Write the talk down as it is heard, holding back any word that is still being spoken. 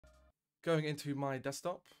going into my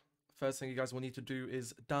desktop, first thing you guys will need to do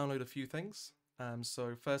is download a few things.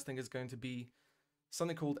 So first thing is going to be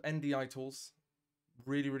something called NDI Tools.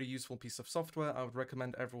 Really, really useful piece of software. I would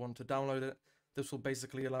recommend everyone to download it. This will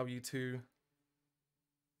basically allow you to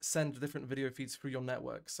send different video feeds through your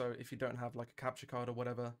network. So if you don't have like a capture card or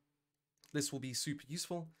whatever, this will be super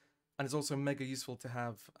useful. And it's also mega useful to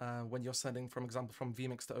have when you're sending, for example, from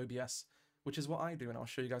vMix to OBS, which is what I do, and I'll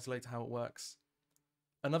show you guys later how it works.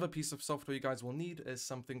 Another piece of software you guys will need is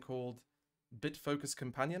something called BitFocus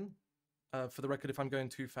Companion. For the record, if I'm going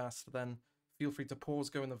too fast, then feel free to pause,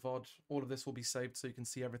 go in the VOD. All of this will be saved so you can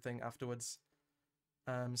see everything afterwards.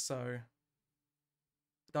 So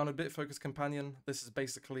download BitFocus Companion. This is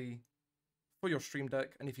basically for your Stream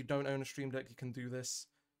Deck, and if you don't own a Stream Deck, you can do this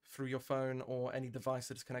through your phone or any device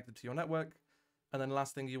that is connected to your network. And then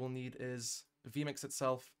last thing you will need is vMix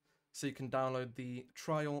itself, so you can download the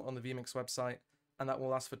trial on the vMix website, and that will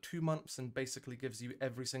last for 2 months and basically gives you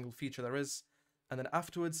every single feature there is. And then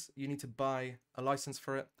afterwards, you need to buy a license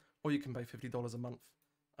for it, or you can pay $50 a month.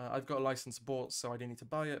 I've got a license bought, so I didn't need to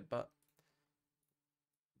buy it, but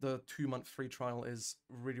the 2-month free trial is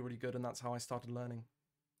really, really good, and that's how I started learning.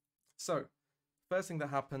 So, first thing that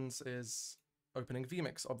happens is opening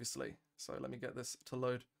vMix, obviously. So let me get this to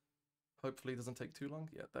load. Hopefully it doesn't take too long.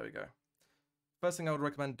 Yeah, there we go. First thing I would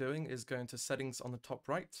recommend doing is going to settings on the top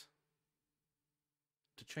right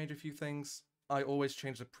to change a few things. I always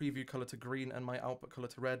change the preview color to green and my output color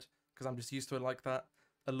to red because I'm just used to it like that.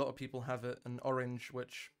 A lot of people have it in orange,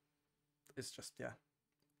 which is just, yeah,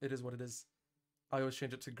 it is what it is. I always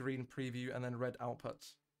change it to green preview and then red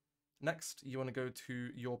output. Next, you want to go to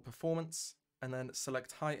your performance and then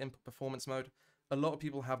select high input performance mode. A lot of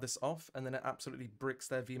people have this off and then it absolutely bricks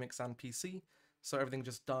their vMix and PC, so everything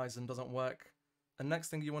just dies and doesn't work. And next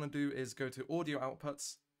thing you want to do is go to audio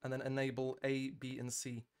outputs and then enable A, B, and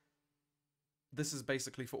C. This is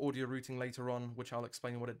basically for audio routing later on, which I'll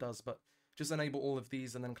explain what it does, but just enable all of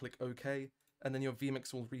these and then click OK, and then your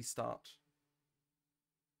vMix will restart.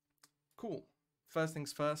 Cool. First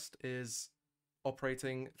things first is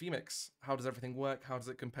operating vMix. How does everything work? How does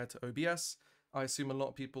it compare to OBS? I assume a lot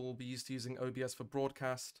of people will be used to using OBS for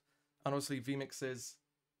broadcast, and obviously vMix is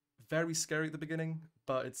very scary at the beginning,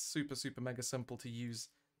 but it's super, super mega simple to use.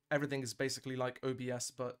 Everything is basically like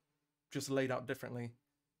OBS, but just laid out differently.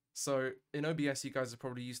 So in OBS, you guys are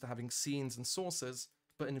probably used to having scenes and sources,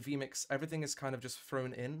 but in vMix, everything is kind of just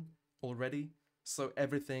thrown in already. So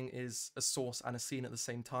everything is a source and a scene at the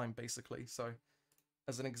same time, basically. So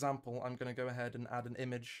as an example, I'm going to go ahead and add an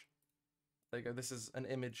image. There you go. This is an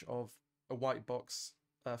image of a white box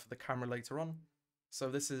for the camera later on. So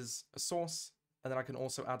this is a source, and then I can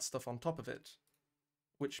also add stuff on top of it,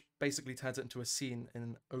 which basically turns it into a scene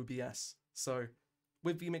in OBS. So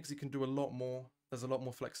with vMix, you can do a lot more. There's a lot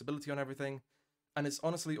more flexibility on everything, and it's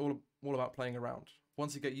honestly all about playing around.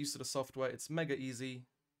 Once you get used to the software, it's mega easy,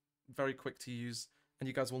 very quick to use, and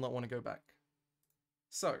you guys will not want to go back.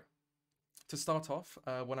 So to start off,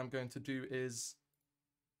 what I'm going to do is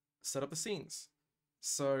set up the scenes.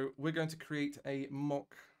 So we're going to create a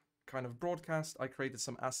mock kind of broadcast. I created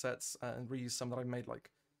some assets and reused some that I made like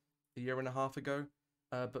a year and a half ago.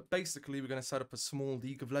 But basically, we're going to set up a small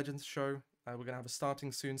League of Legends show. We're going to have a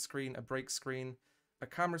starting soon screen, a break screen, a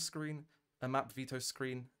camera screen, a map veto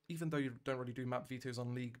screen, even though you don't really do map vetoes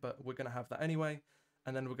on League, but we're going to have that anyway.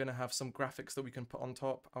 And then we're going to have some graphics that we can put on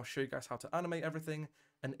top. I'll show you guys how to animate everything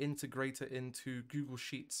and integrate it into Google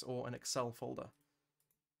Sheets or an Excel folder,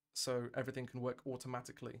 so everything can work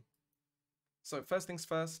automatically. So first things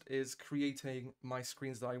first is creating my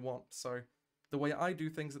screens that I want. So the way I do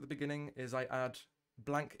things at the beginning is I add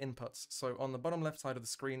blank inputs. So on the bottom left side of the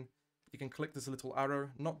screen, you can click this little arrow,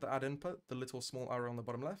 not the add input, the little small arrow on the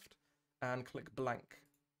bottom left, and click blank.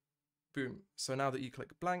 Boom. So now that you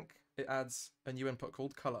click blank, it adds a new input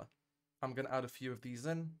called color. I'm going to add a few of these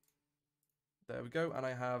in. There we go. And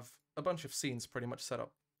I have a bunch of scenes pretty much set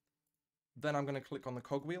up. Then I'm going to click on the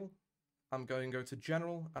cogwheel. I'm going to go to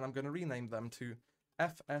general, and I'm going to rename them to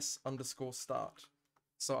FS_start.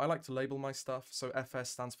 So I like to label my stuff. So FS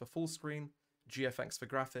stands for full screen, GFX for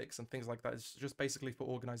graphics and things like that. It's just basically for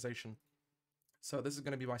organization. So this is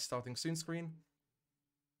going to be my starting soon screen.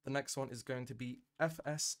 The next one is going to be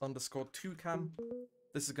FS_2cam.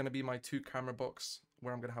 This is going to be my 2-camera box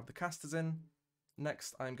where I'm going to have the casters in.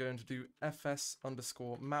 Next, I'm going to do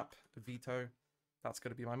FS_map veto. That's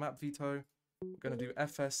going to be my map veto. We're going to do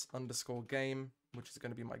FS_game, which is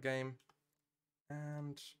going to be my game.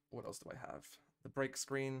 And what else do I have? The break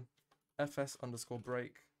screen,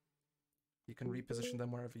 FS_break. You can reposition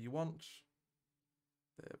them wherever you want.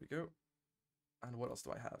 There we go. And what else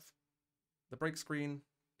do I have? The break screen,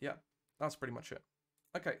 yeah, that's pretty much it.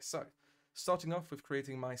 Okay, so starting off with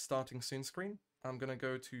creating my starting soon screen, I'm going to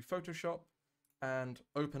go to Photoshop and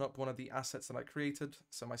open up one of the assets that I created.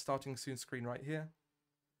 So my starting soon screen right here.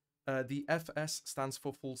 The FS stands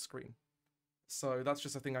for full screen. So that's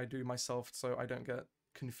just a thing I do myself so I don't get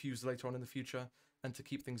confused later on in the future and to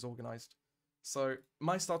keep things organized. So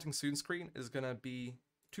my starting soon screen is going to be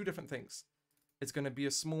two different things. It's going to be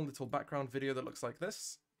a small little background video that looks like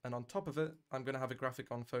this, and on top of it, I'm going to have a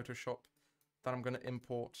graphic on Photoshop that I'm going to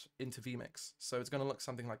import into vMix. So it's going to look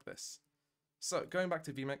something like this. So going back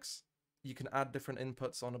to vMix, you can add different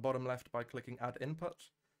inputs on the bottom left by clicking Add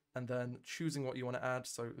Input, and then choosing what you want to add,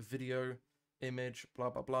 so video, image, blah,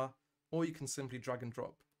 blah, blah, or you can simply drag and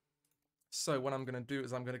drop. So what I'm going to do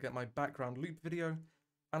is I'm going to get my background loop video,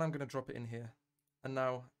 and I'm going to drop it in here. And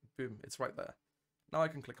now, boom, it's right there. Now I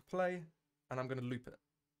can click play, and I'm going to loop it.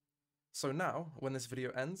 So now, when this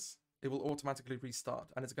video ends, it will automatically restart,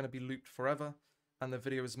 and it's going to be looped forever, and the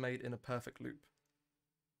video is made in a perfect loop.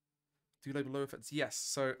 Do you label lower thirds? Yes,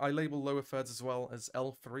 so I label lower thirds as well as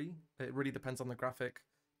L3. It really depends on the graphic,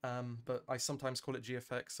 but I sometimes call it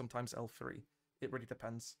GFX, sometimes L3. It really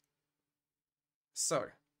depends. So,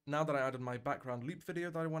 now that I added my background loop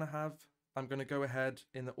video that I want to have, I'm going to go ahead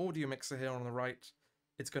in the audio mixer here on the right.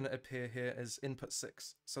 It's going to appear here as input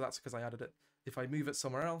 6, so that's because I added it. If I move it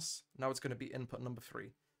somewhere else, now it's going to be input number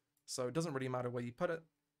 3. So it doesn't really matter where you put it,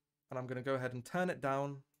 and I'm going to go ahead and turn it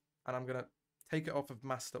down, and I'm going to take it off of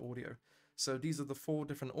master audio. So these are the 4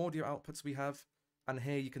 different audio outputs we have, and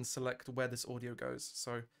here you can select where this audio goes.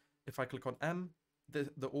 So if I click on M,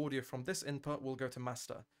 the audio from this input will go to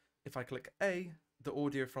master. If I click A, the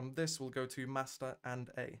audio from this will go to master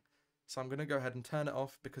and A. So I'm going to go ahead and turn it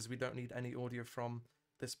off because we don't need any audio from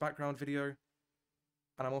this background video.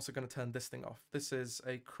 And I'm also going to turn this thing off. This is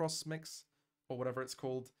a cross mix, or whatever it's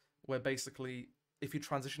called, where basically if you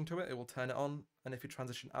transition to it, it will turn it on, and if you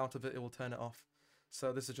transition out of it, it will turn it off.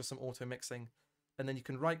 So this is just some auto mixing. And then you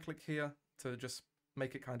can right click here to just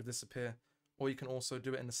make it kind of disappear, or you can also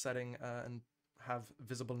do it in the setting and have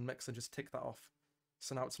visible and mix and just tick that off.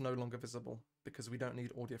 So now it's no longer visible because we don't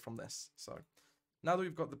need audio from this. So now that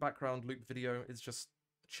we've got the background loop video, it's just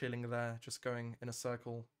chilling there, just going in a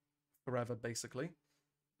circle forever basically.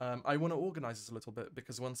 I want to organize this a little bit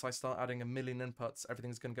because once I start adding a million inputs,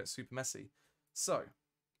 everything's going to get super messy. So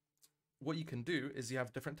what you can do is you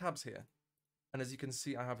have different tabs here. And as you can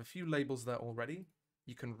see, I have a few labels there already.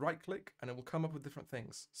 You can right click and it will come up with different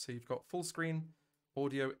things. So you've got full screen,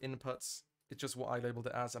 audio, inputs. It's just what I labeled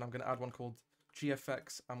it as. And I'm going to add one called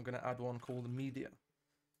GFX. I'm going to add one called media.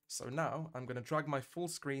 So now I'm going to drag my full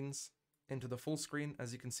screens into the full screen.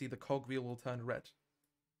 As you can see, the cogwheel will turn red.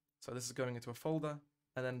 So this is going into a folder.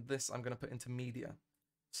 And then this I'm going to put into media.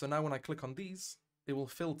 So now when I click on these, it will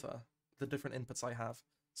filter the different inputs I have.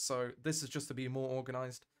 So this is just to be more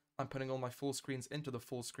organized. I'm putting all my full screens into the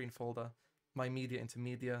full screen folder, my media into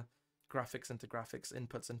media, graphics into graphics,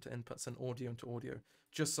 inputs into inputs, and audio into audio,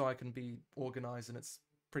 just so I can be organized and it's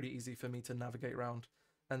pretty easy for me to navigate around.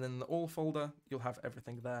 And then the all folder, you'll have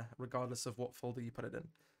everything there, regardless of what folder you put it in.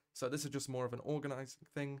 So this is just more of an organizing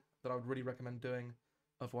thing that I would really recommend doing.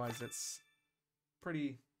 Otherwise, it's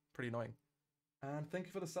pretty annoying. And thank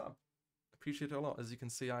you for the sub. Appreciate it a lot. As you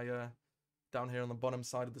can see, I down here on the bottom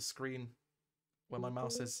side of the screen where my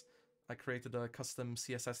mouse is, I created a custom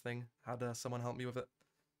CSS thing, had someone help me with it,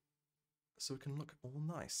 so it can look all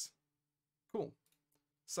nice. Cool.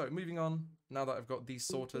 So moving on, now that I've got these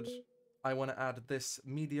sorted, I want to add this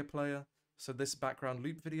media player, so this background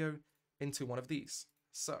loop video, into one of these.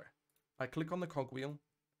 So I click on the cogwheel,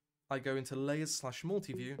 I go into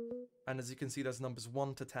layers/multiview, and as you can see, there's numbers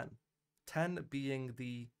 1 to 10. 10 being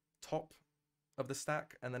the top of the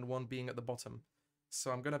stack, and then 1 being at the bottom. So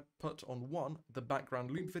I'm going to put on 1 the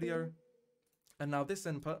background loop video, and now this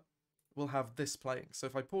input will have this playing. So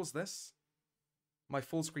if I pause this, my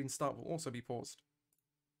full screen start will also be paused.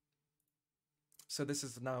 So this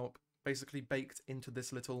is now basically baked into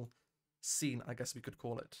this little scene, I guess we could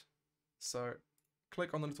call it. So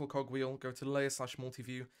click on the little cogwheel, go to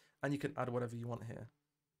layer/multiview, and you can add whatever you want here.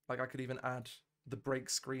 Like I could even add the break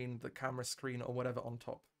screen, the camera screen, or whatever on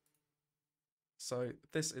top. So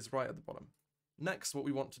this is right at the bottom. Next, what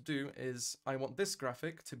we want to do is I want this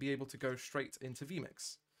graphic to be able to go straight into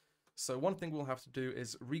vMix. So one thing we'll have to do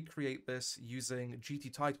is recreate this using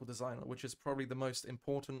GT Title Designer, which is probably the most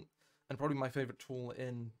important and probably my favorite tool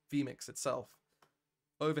in vMix itself.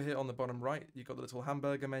 Over here on the bottom right, you've got the little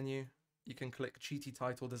hamburger menu. You can click GT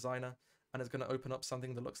Title Designer, and it's going to open up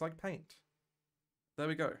something that looks like Paint. There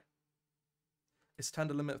we go. Is 10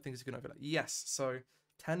 the limit of things you can overlay? Yes, so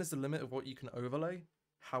 10 is the limit of what you can overlay.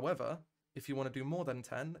 However, If you want to do more than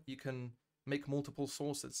 10, you can make multiple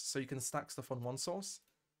sources. So you can stack stuff on one source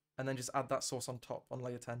and then just add that source on top on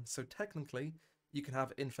layer 10. So technically, you can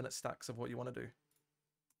have infinite stacks of what you want to do.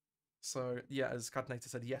 So yeah, as Cadenator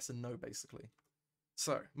said, yes and no, basically.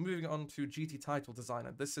 So moving on to GT Title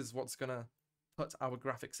Designer. This is what's going to put our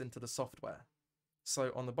graphics into the software.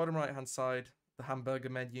 So on the bottom right-hand side, the hamburger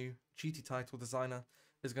menu, GT Title Designer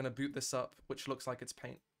is going to boot this up, which looks like it's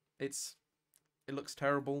paint. It looks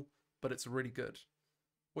terrible, but it's really good.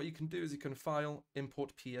 What you can do is you can file,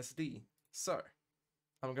 import PSD. So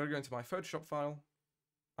I'm going to go into my Photoshop file.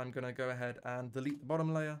 I'm going to go ahead and delete the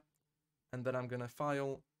bottom layer, and then I'm going to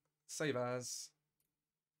file, save as,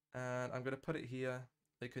 and I'm going to put it here,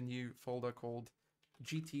 make a new folder called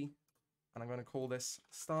GT, and I'm going to call this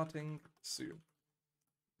starting soon.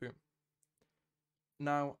 Boom.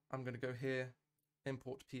 Now I'm going to go here,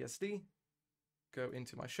 import PSD, go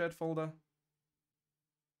into my shared folder,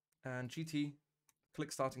 and GT,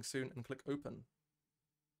 click starting soon, and click open.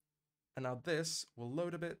 And now this will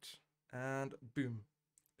load a bit, and boom.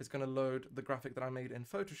 It's going to load the graphic that I made in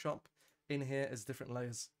Photoshop in here as different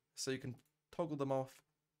layers. So you can toggle them off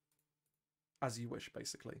as you wish,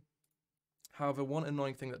 basically. However, one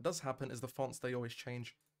annoying thing that does happen is the fonts, they always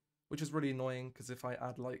change, which is really annoying because if I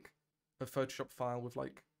add like a Photoshop file with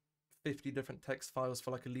like 50 different text files for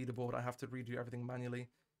like a leaderboard, I have to redo everything manually.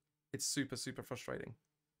 It's super, super frustrating.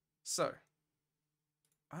 So,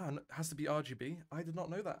 it has to be RGB. I did not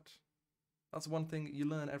know that. That's one thing you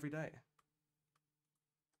learn every day.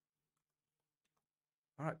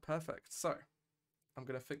 All right, perfect. So I'm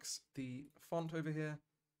going to fix the font over here.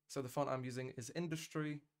 So the font I'm using is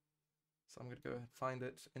Industry. So I'm going to go find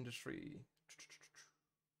it. Industry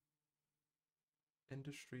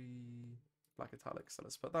black italic. So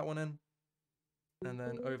let's put that one in. And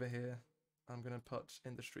then over here, I'm going to put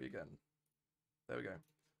Industry again. There we go.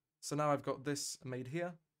 So now I've got this made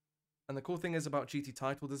here. And the cool thing is about GT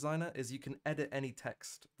Title Designer is you can edit any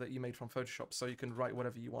text that you made from Photoshop. So you can write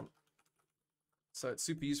whatever you want. So it's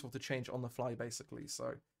super useful to change on the fly, basically.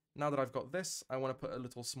 So now that I've got this, I want to put a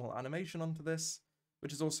little small animation onto this,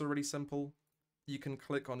 which is also really simple. You can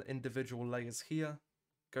click on individual layers here,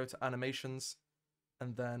 go to animations,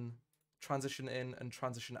 and then transition in and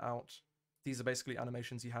transition out. These are basically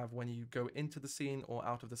animations you have when you go into the scene or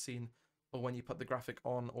out of the scene, or when you put the graphic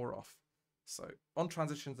on or off. So on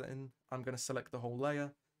transitions in, I'm going to select the whole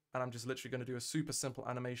layer, and I'm just literally going to do a super simple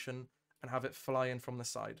animation and have it fly in from the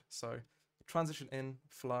side. So transition in,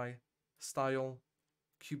 fly, style,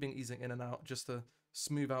 cubing easing in and out just to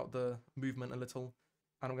smooth out the movement a little,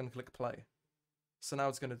 and I'm going to click play. So now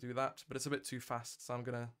it's going to do that, but it's a bit too fast, so I'm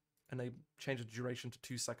going to change the duration to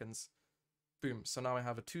 2 seconds. Boom, so now I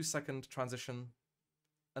have a 2-second transition,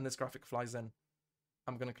 and this graphic flies in.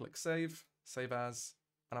 I'm going to click save, save as,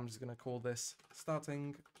 and I'm just going to call this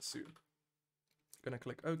starting soon. Going to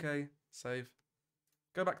click OK, save,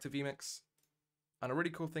 go back to vMix, and a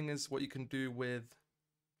really cool thing is what you can do with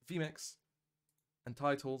vMix and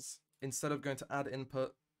titles, instead of going to add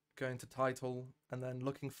input, going to title, and then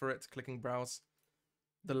looking for it, clicking browse,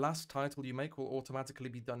 the last title you make will automatically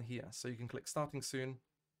be done here. So you can click starting soon,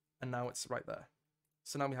 and now it's right there.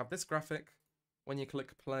 So now we have this graphic. When you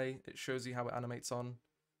click play, it shows you how it animates on,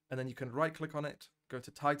 and then you can right click on it, go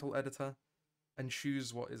to title editor, and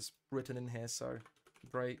choose what is written in here. So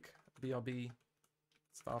break, BRB,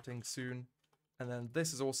 starting soon. And then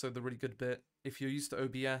this is also the really good bit. If you're used to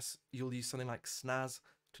OBS, you'll use something like snaz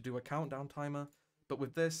to do a countdown timer. But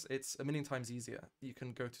with this, it's a million times easier. You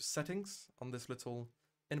can go to settings on this little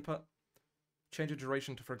input, change the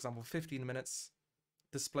duration to, for example, 15 minutes,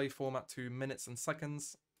 display format to minutes and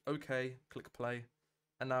seconds, OK, click play.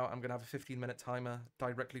 And now I'm going to have a 15-minute timer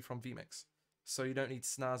directly from vMix. So you don't need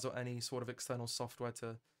snaz or any sort of external software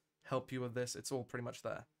to help you with this. It's all pretty much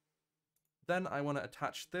there. Then I want to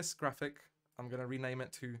attach this graphic. I'm going to rename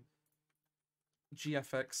it to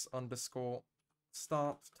GFX_start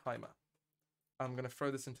timer. I'm going to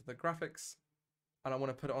throw this into the graphics, and I want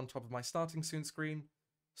to put it on top of my starting soon screen.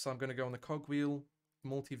 So I'm going to go on the cogwheel,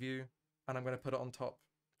 multi-view, and I'm going to put it on top,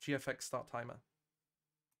 GFX start timer.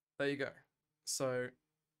 There you go. So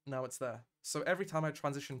now it's there. So every time I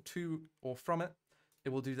transition to or from it, it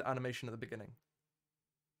will do the animation at the beginning.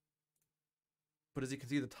 But as you can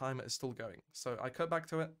see, the timer is still going. So I cut back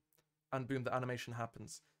to it, and boom, the animation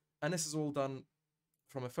happens. And this is all done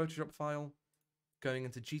from a Photoshop file, going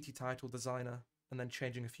into GT Title Designer, and then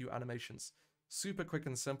changing a few animations. Super quick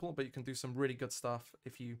and simple, but you can do some really good stuff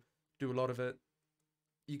if you do a lot of it.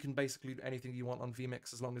 You can basically do anything you want on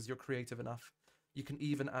vMix as long as you're creative enough. You can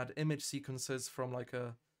even add image sequences from like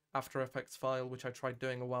a After Effects file, which I tried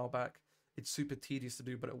doing a while back. It's super tedious to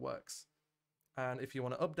do, but it works. And if you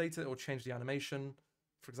want to update it or change the animation,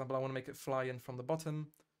 for example, I want to make it fly in from the bottom,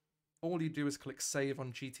 all you do is click save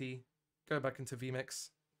on GT, go back into vMix,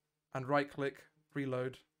 and right click,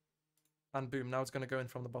 reload, and boom, now it's going to go in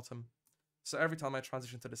from the bottom. So every time I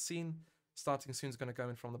transition to the scene, starting soon is going to go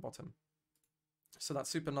in from the bottom. So that's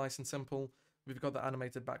super nice and simple. We've got the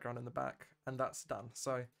animated background in the back, and that's done.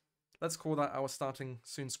 So let's call that our starting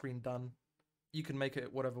soon screen done. You can make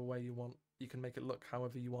it whatever way you want. You can make it look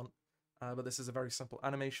however you want. But this is a very simple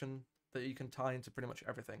animation that you can tie into pretty much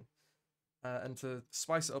everything. And to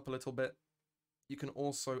spice it up a little bit, you can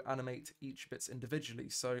also animate each bits individually.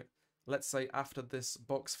 So let's say after this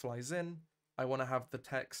box flies in, I want to have the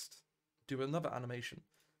text do another animation.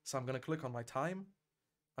 So I'm going to click on my time.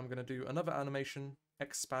 I'm going to do another animation,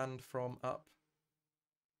 expand from up,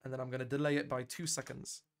 and then I'm going to delay it by 2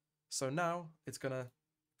 seconds. So now it's going to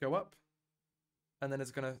go up, and then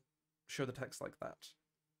it's going to show the text like that.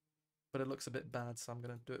 But it looks a bit bad, so I'm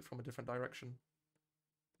going to do it from a different direction.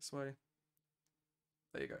 This way.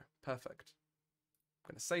 There you go. Perfect.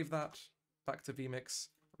 I'm going to save that, back to vMix,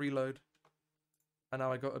 reload, and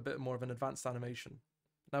now I got a bit more of an advanced animation.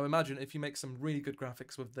 Now imagine if you make some really good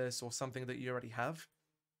graphics with this or something that you already have,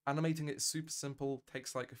 animating it is super simple,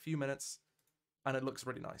 takes like a few minutes, and it looks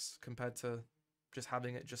really nice compared to just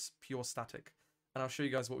having it just pure static. And I'll show you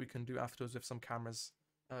guys what we can do afterwards with some cameras,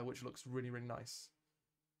 which looks really, really nice.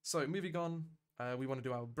 So moving on, we want to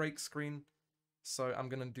do our break screen. So I'm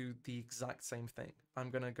going to do the exact same thing. I'm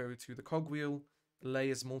going to go to the cogwheel,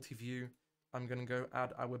 layers multi-view. I'm going to go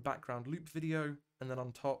add our background loop video, and then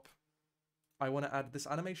on top, I want to add this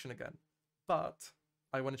animation again, but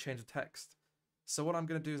I want to change the text. So what I'm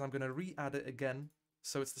going to do is I'm going to re-add it again.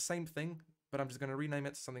 So it's the same thing, but I'm just going to rename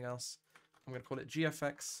it to something else. I'm going to call it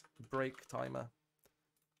GFX break timer.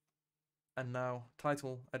 And now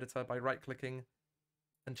title editor by right-clicking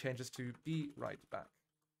and change this to be right back.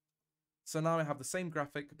 So now I have the same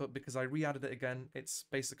graphic, but because I re-added it again, it's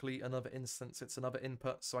basically another instance. It's another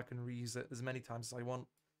input, so I can reuse it as many times as I want.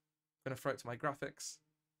 I'm going to throw it to my graphics,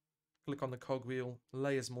 click on the cogwheel,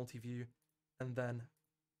 layers multi-view, and then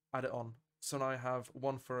add it on. So now I have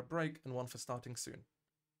one for a break and one for starting soon.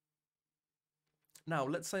 Now,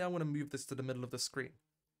 let's say I want to move this to the middle of the screen.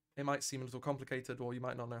 It might seem a little complicated, or you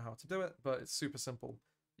might not know how to do it, but it's super simple.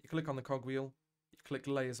 You click on the cogwheel, you click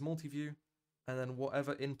layers multi-view, and then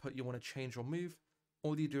whatever input you want to change or move,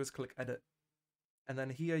 all you do is click edit. And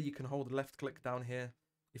then here you can hold left click down here.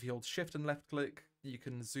 If you hold shift and left click, you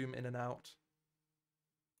can zoom in and out.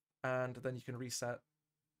 And then you can reset,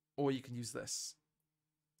 or you can use this.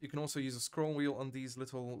 You can also use a scroll wheel on these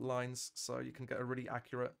little lines, so you can get a really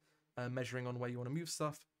accurate measuring on where you want to move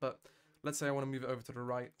stuff. But let's say I want to move it over to the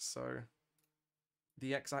right, so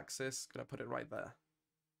the x-axis, gonna put it right there,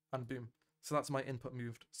 and boom. So that's my input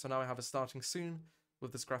moved. So now I have a starting soon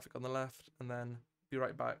with this graphic on the left, and then be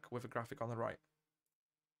right back with a graphic on the right.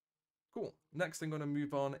 Cool. Next thing I'm going to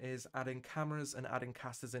move on is adding cameras and adding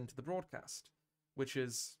casters into the broadcast, which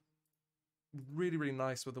is really, really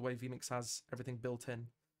nice with the way vMix has everything built in.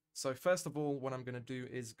 So first of all, what I'm going to do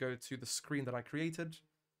is go to the screen that I created.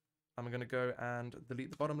 I'm going to go and delete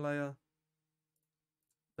the bottom layer,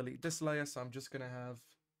 delete this layer. So I'm just going to have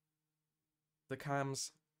the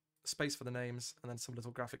cams, space for the names, and then some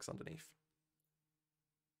little graphics underneath.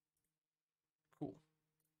 Cool.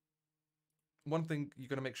 One thing you're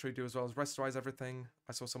going to make sure you do as well is rasterize everything.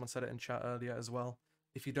 I saw someone said it in chat earlier as well.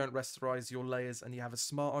 If you don't rasterize your layers and you have a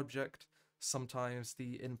smart object, sometimes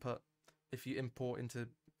the input, if you import into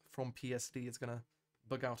from PSD, it's going to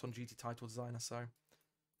bug out on GT Title Designer. So I'm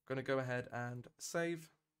going to go ahead and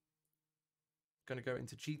save. I'm going to go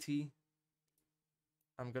into GT.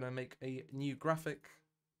 I'm going to make a new graphic,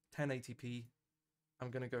 1080p.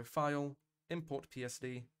 I'm going to go File, Import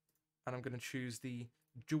PSD, and I'm going to choose the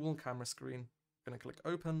dual camera screen. I'm going to click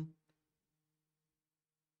Open.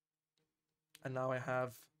 And now I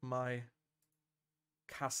have my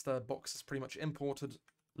caster boxes pretty much imported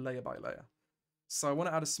layer by layer. So I want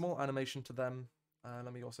to add a small animation to them.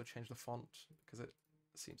 Let me also change the font because it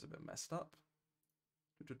seems a bit messed up.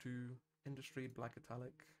 Industry, black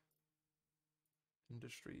italic.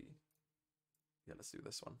 Industry. Yeah, let's do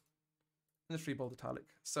this one. Industry, bold italic.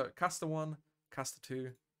 So caster 1, caster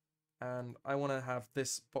 2, and I want to have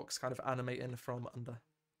this box kind of animating from under.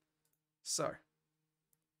 So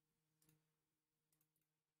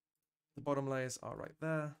the bottom layers are right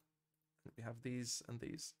there. We have these and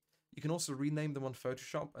these. You can also rename them on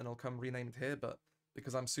Photoshop and it'll come renamed here, but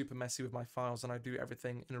because I'm super messy with my files and I do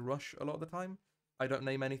everything in a rush a lot of the time, I don't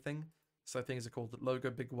name anything. So things are called logo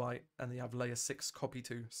big white, and then you have layer 6 copy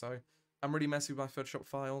to. So I'm really messy with my Photoshop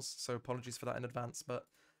files, so apologies for that in advance, but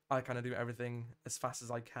I kind of do everything as fast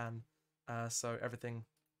as I can, so everything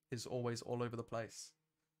is always all over the place.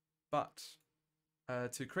 But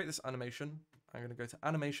to create this animation, I'm going to go to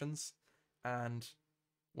animations, and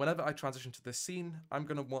whenever I transition to this scene, I'm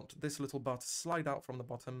going to want this little bar to slide out from the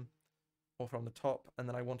bottom or from the top, and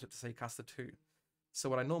then I want it to say caster 2. So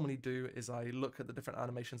what I normally do is I look at the different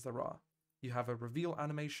animations there are. You have a reveal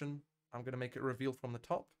animation. I'm going to make it reveal from the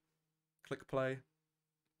top. Click play.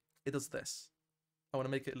 It does this. I want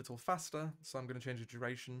to make it a little faster, so I'm going to change the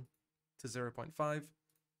duration to 0.5,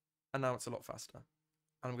 and now it's a lot faster.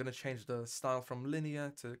 And I'm going to change the style from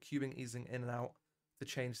linear to cubing, easing in and out to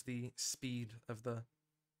change the speed of the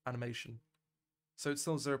animation. So it's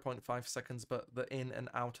still 0.5 seconds, but the in and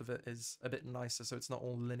out of it is a bit nicer, so it's not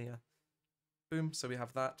all linear. Boom, so we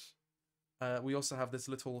have that. We also have this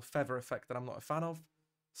little feather effect that I'm not a fan of,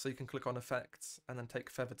 so you can click on effects and then take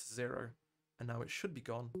feather to 0, and now it should be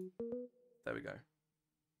gone. There we go.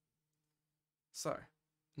 So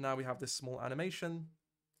now we have this small animation,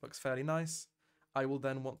 looks fairly nice. I will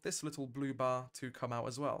then want this little blue bar to come out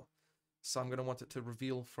as well. So I'm going to want it to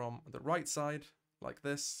reveal from the right side, like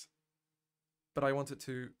this, but I want it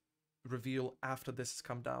to reveal after this has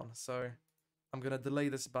come down. So I'm going to delay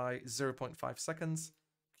this by 0.5 seconds,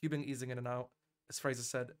 cubing, easing in and out. As Fraser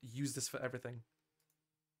said, use this for everything.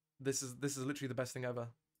 This is literally the best thing ever.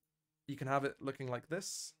 You can have it looking like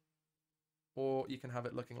this, or you can have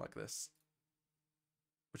it looking like this,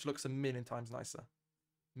 which looks a million times nicer,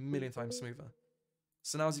 a million times smoother.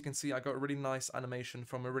 So now as you can see, I got a really nice animation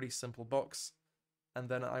from a really simple box, and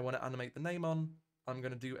then I want to animate the name on. I'm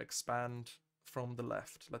going to do expand from the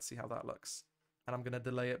left. Let's see how that looks. And I'm going to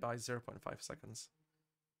delay it by 0.5 seconds.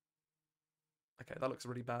 Okay, that looks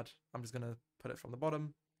really bad. I'm just going to put it from the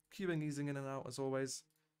bottom, cubing, easing in and out as always.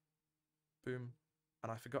 Boom.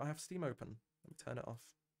 And I forgot I have Steam open. Let me turn it off.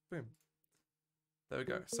 Boom. There we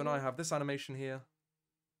go. So now I have this animation here,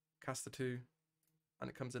 caster 2, and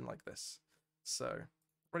it comes in like this. So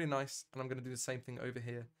really nice, and I'm going to do the same thing over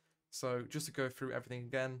here. So just to go through everything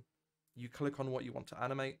again, you click on what you want to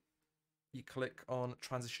animate, you click on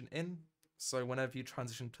transition in, so whenever you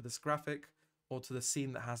transition to this graphic or to the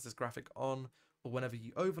scene that has this graphic on, or whenever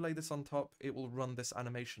you overlay this on top, it will run this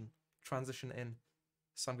animation, transition in.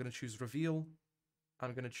 So I'm going to choose reveal,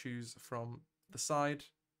 I'm going to choose from the side,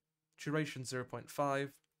 duration 0.5,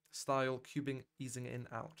 style, cubing, easing in,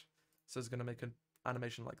 out. So it's going to make an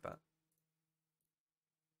animation like that.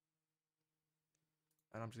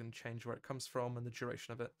 And I'm just going to change where it comes from and the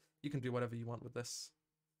duration of it. You can do whatever you want with this.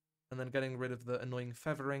 And then getting rid of the annoying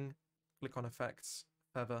feathering, click on effects,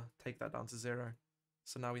 feather, take that down to 0.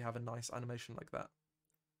 So now we have a nice animation like that.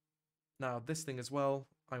 Now this thing as well,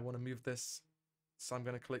 I want to move this. So I'm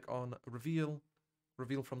going to click on reveal,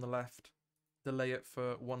 reveal from the left, delay it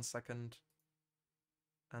for 1 second,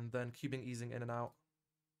 and then cubing, easing in and out,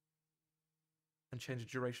 and change the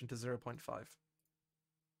duration to 0.5.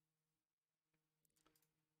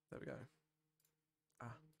 There we go.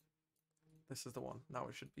 This is the one. Now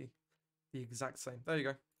it should be the exact same. There you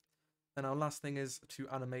go. And our last thing is to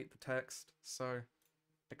animate the text. So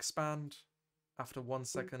expand after 1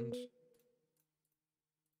 second,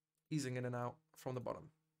 easing in and out from the bottom.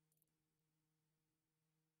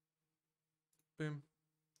 Boom.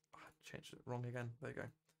 I changed it wrong again. There you go.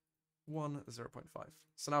 1, 0.5.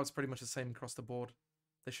 So now it's pretty much the same across the board.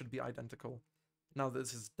 They should be identical. Now that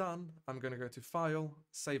this is done, I'm going to go to File,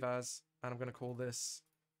 Save As, and I'm going to call this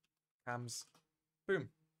Cams. Boom.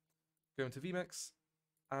 Go into vMix,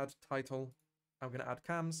 add title. I'm going to add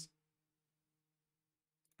Cams.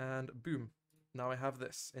 And boom. Now I have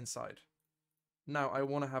this inside. Now I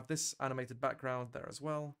want to have this animated background there as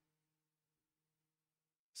well.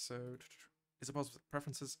 So, is it possible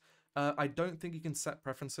preferences? I don't think you can set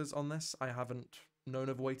preferences on this. I haven't known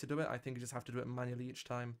of a way to do it. I think you just have to do it manually each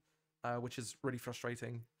time, which is really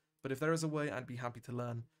frustrating. But if there is a way, I'd be happy to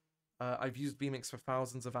learn. I've used vMix for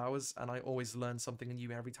thousands of hours, and I always learn something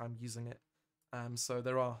new every time using it. So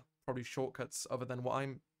there are probably shortcuts other than what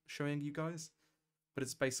I'm showing you guys. But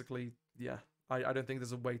it's basically, yeah, I don't think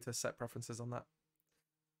there's a way to set preferences on that.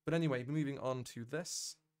 But anyway, moving on to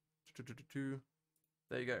this.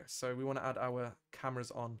 There you go. So we want to add our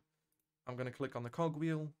cameras on. I'm going to click on the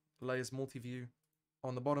cogwheel, layers multi-view.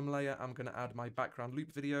 On the bottom layer, I'm going to add my background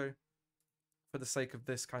loop video. For the sake of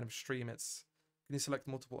this kind of stream, it's, can you select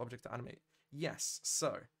multiple objects to animate? Yes,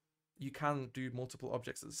 so you can do multiple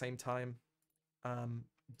objects at the same time,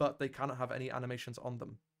 but they cannot have any animations on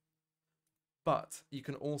them. But you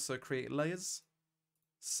can also create layers.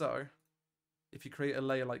 So if you create a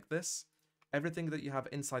layer like this, everything that you have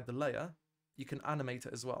inside the layer, you can animate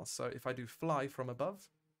it as well. So if I do fly from above,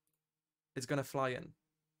 it's going to fly in.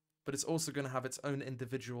 but it's also going to have its own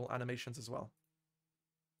individual animations as well.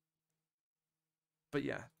 But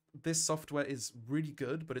yeah, this software is really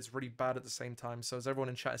good, but it's really bad at the same time. So as everyone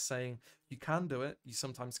in chat is saying, you can do it, you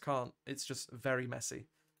sometimes can't. It's just very messy.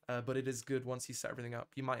 But it is good once you set everything up.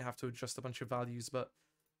 You might have to adjust a bunch of values, but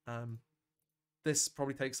this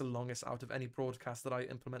probably takes the longest out of any broadcast that I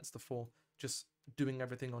implement stuff for, just doing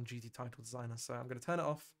everything on GT Title Designer. So I'm going to turn it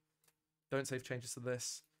off. Don't save changes to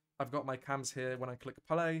this. I've got my cams here. When I click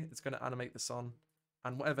play, it's going to animate this on,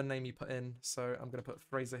 and whatever name you put in. So I'm going to put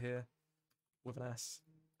Fraser here with an S,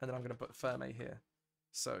 and then I'm going to put Ferme here.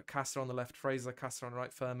 So Caster on the left, Fraser, Caster on the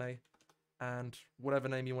right, Ferme, and whatever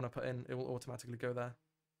name you want to put in, it will automatically go there.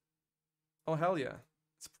 Oh, hell yeah.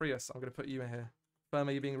 It's Prius. I'm going to put you in here. Ferme,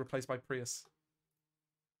 you're being replaced by Prius.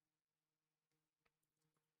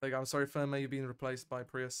 There you go. I'm sorry, Ferme, you're being replaced by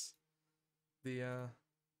Prius. The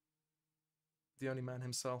only man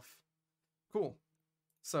himself. Cool.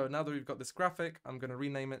 So now that we've got this graphic, I'm going to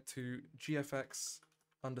rename it to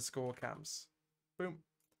GFX_cams. Boom.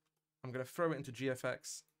 I'm going to throw it into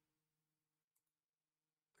GFX.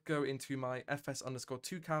 Go into my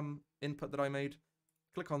FS_2cam input that I made.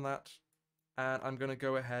 Click on that. And I'm going to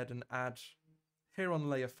go ahead and add here on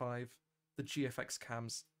layer 5 the GFX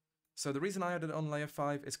cams. So the reason I added it on layer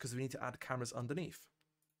 5 is because we need to add cameras underneath.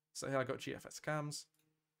 So here I got GFX cams,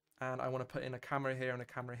 and I want to put in a camera here and a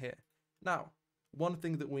camera here. Now, one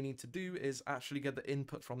thing that we need to do is actually get the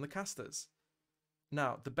input from the casters.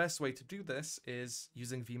 Now, the best way to do this is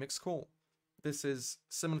using vMix call. This is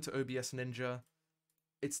similar to OBS Ninja.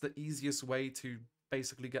 It's the easiest way to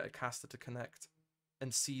basically get a caster to connect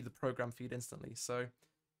and see the program feed instantly. So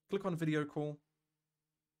click on video call.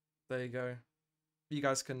 There you go. You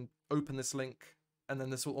guys can open this link, and then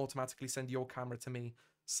this will automatically send your camera to me.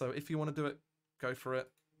 So if you want to do it, go for it.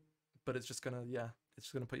 But it's just gonna, it's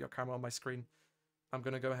just gonna put your camera on my screen. I'm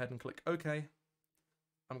gonna go ahead and click OK.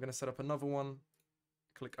 I'm gonna set up another one.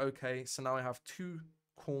 Click OK. So now I have 2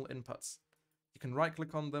 call inputs. You can right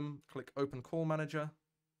click on them, click Open Call Manager,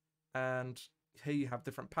 and here you have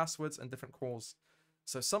different passwords and different calls.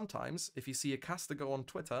 So sometimes, if you see a caster go on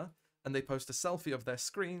Twitter and they post a selfie of their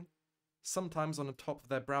screen, sometimes on the top of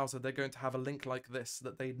their browser, they're going to have a link like this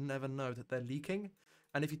that they'd never know that they're leaking.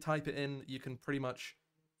 And if you type it in, you can pretty much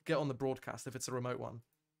get on the broadcast if it's a remote one.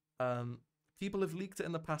 People have leaked it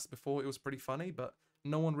in the past before. It was pretty funny, but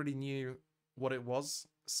no one really knew what it was,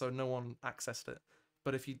 so no one accessed it.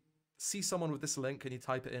 But if you see someone with this link and you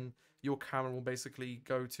type it in, your camera will basically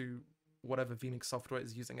go to whatever vMix software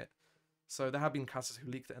is using it. So there have been casters who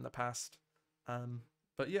leaked it in the past.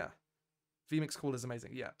 But yeah, vMix call is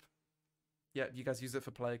amazing. Yep, you guys use it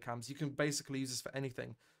for player cams. You can basically use this for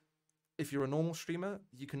anything. If you're a normal streamer,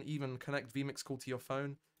 you can even connect vMix call to your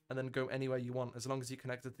phone and then go anywhere you want. As long as you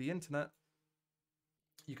connect it to the internet,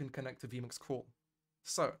 you can connect to vMix call.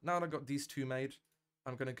 So now that I've got these 2 made,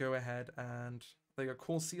 I'm going to go ahead and they go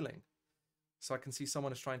call ceiling. So I can see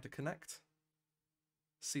someone is trying to connect.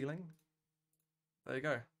 Ceiling. There you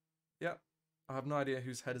go. Yeah, I have no idea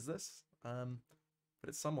whose head is this, but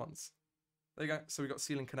it's someone's. There you go. So we got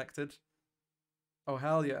ceiling connected. Oh,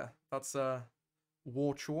 hell yeah. That's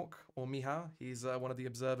War Chalk, or Miha. He's one of the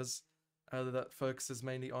observers that focuses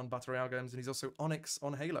mainly on Battle Royale games, and he's also Onyx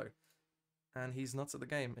on Halo. And he's nuts at the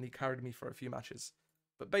game, and he carried me for a few matches.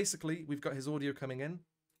 But basically, we've got his audio coming in,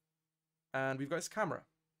 and we've got his camera.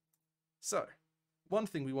 So, one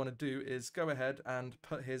thing we want to do is go ahead and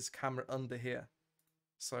put his camera under here.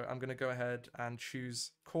 So I'm going to go ahead and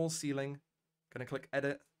choose Call Ceiling, going to click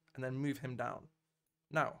Edit, and then move him down.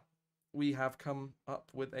 Now, we have come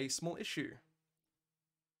up with a small issue.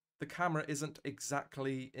 The camera isn't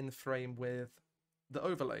exactly in frame with the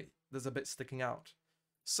overlay. There's a bit sticking out.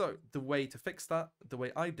 So the way to fix that, the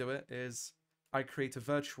way I do it, is I create a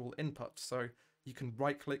virtual input. So you can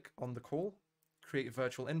right-click on the call, create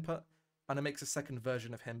virtual input, and it makes a second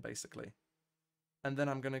version of him, basically. And then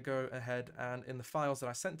I'm going to go ahead and in the files that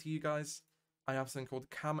I sent to you guys, I have something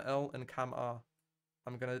called CamL and CamR.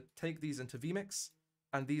 I'm going to take these into vMix,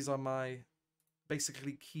 and these are my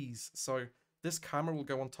basically keys. So this camera will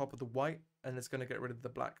go on top of the white, and it's going to get rid of the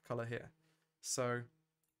black color here. So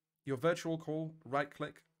your virtual call, right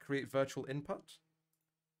click, create virtual input,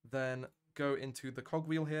 then go into the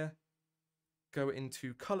cogwheel here, go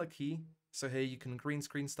into color key. So here you can green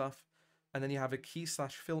screen stuff, and then you have a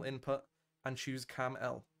key/fill input, and choose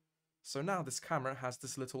CamL. So now this camera has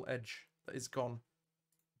this little edge that is gone,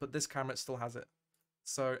 but this camera still has it.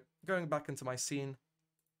 So going back into my scene,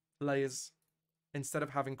 layers, instead of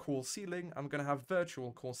having call ceiling, I'm going to have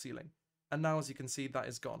virtual call ceiling. And now as you can see, that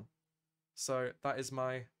is gone. So that is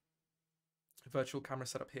my virtual camera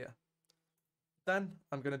setup here. Then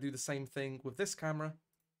I'm going to do the same thing with this camera.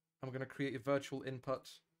 I'm going to create a virtual input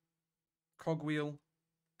cogwheel,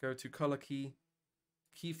 go to color key,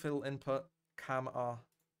 key fill input, cam R.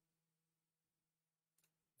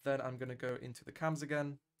 Then I'm going to go into the cams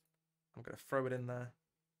again. I'm going to throw it in there.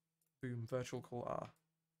 Boom, virtual call R.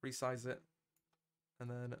 Resize it, and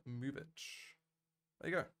then move it. There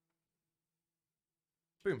you go.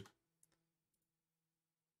 Boom.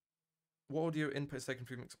 What audio input is taken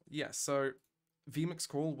from vMix? Yeah, so vMix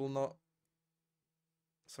call will not...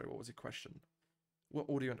 Sorry, what was your question? What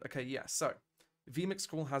audio... Okay, yeah, so vMix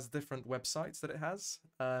call has different websites that it has.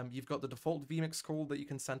 You've got the default vMix call that you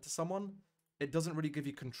can send to someone. It doesn't really give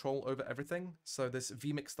you control over everything. So this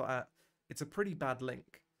vmix.at, it's a pretty bad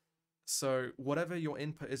link. So whatever your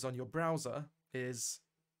input is on your browser is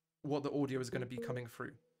what the audio is going to be coming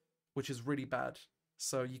through, which is really bad.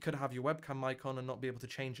 So you could have your webcam mic on and not be able to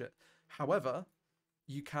change it. However,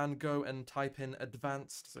 you can go and type in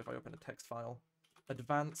advanced, so if I open a text file,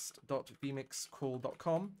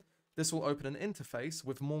 advanced.vmixcall.com, this will open an interface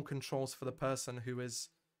with more controls for the person who is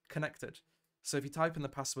connected. So if you type in the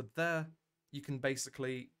password there, you can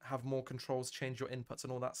basically have more controls, change your inputs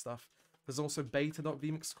and all that stuff. There's also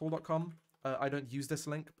beta.vmixcall.com. I don't use this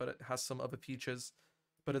link, but it has some other features.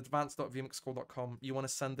 But advanced.vmixcall.com, you want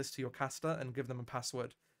to send this to your caster and give them a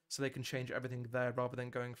password so they can change everything there rather than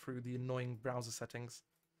going through the annoying browser settings.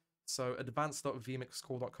 So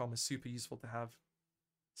advanced.vmixcall.com is super useful to have.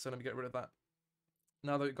 So let me get rid of that.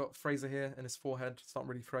 Now that we've got Fraser here in his forehead, it's not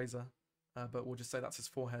really Fraser, but we'll just say that's his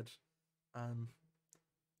forehead. I'm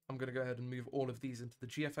going to go ahead and move all of these into the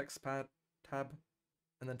GFX pad tab,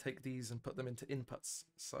 and then take these and put them into inputs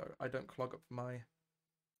so I don't clog up my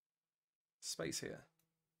space here.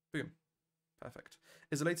 Boom. Perfect.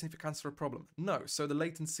 Is the latency for cancer a problem? No. So the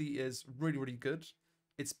latency is really, really good.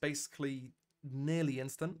 It's basically nearly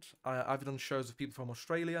instant. I've done shows with people from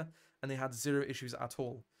Australia and they had 0 issues at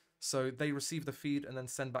all. So they receive the feed and then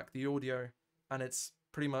send back the audio, and it's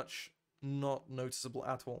pretty much not noticeable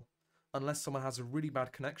at all. Unless someone has a really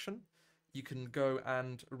bad connection, you can go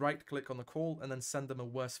and right click on the call and then send them a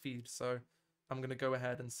worse feed. So I'm going to go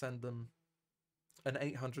ahead and send them an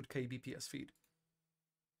 800 kbps feed.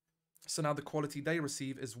 So now the quality they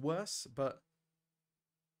receive is worse, but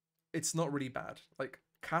it's not really bad. Like,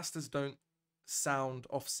 casters don't sound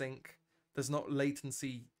off sync. There's not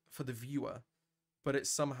latency for the viewer, but it's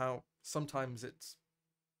somehow, sometimes it's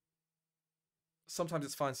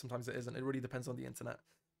fine, sometimes it isn't. It really depends on the internet.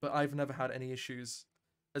 But I've never had any issues.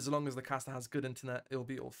 As long as the caster has good internet, it'll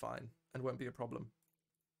be all fine and won't be a problem.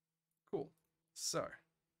 Cool. So,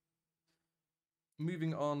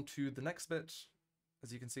 moving on to the next bit.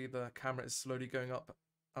 As you can see, the camera is slowly going up.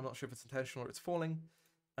 I'm not sure if it's intentional or it's falling.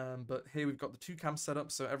 But here we've got the 2 cams set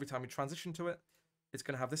up, so every time we transition to it, it's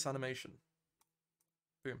going to have this animation.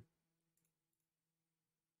 Boom.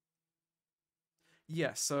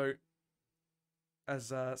 Yeah, so as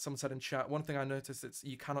someone said in chat, one thing I noticed is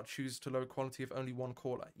you cannot choose to lower quality of only one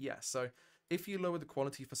caller. Yeah, so if you lower the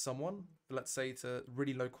quality for someone, let's say to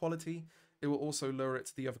really low quality, it will also lower it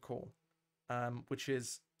to the other call, which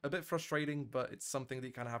is a bit frustrating, but it's something that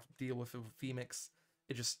you kind of have to deal with vMix.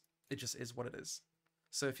 It just is what it is.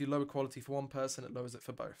 So if you lower quality for one person, it lowers it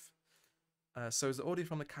for both. So is the audio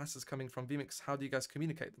from the casters coming from vMix? How do you guys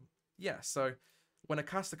communicate them? Yeah, so when a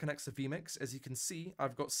caster connects to vMix, as you can see,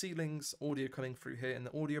 I've got ceilings audio coming through here in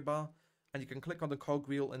the audio bar, and you can click on the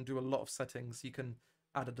cogwheel and do a lot of settings. You can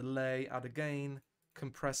add a delay, add a gain,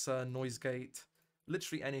 compressor, noise gate,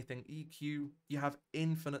 literally anything, EQ. You have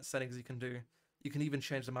infinite settings you can do. You can even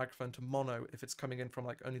change the microphone to mono if it's coming in from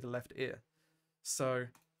like only the left ear. So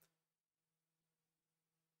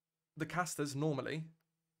the casters normally,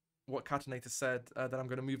 what Catinator said, that I'm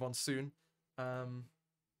going to move on soon,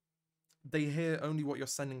 they hear only what you're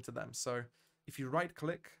sending to them. So if you right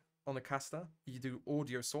click on the caster, you do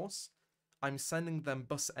audio source, I'm sending them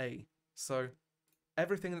bus A. So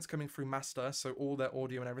everything that's coming through master, so all their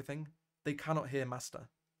audio and everything, they cannot hear master.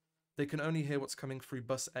 They can only hear what's coming through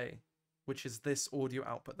bus A, which is this audio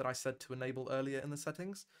output that I said to enable earlier in the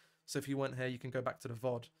settings. So if you weren't here, you can go back to the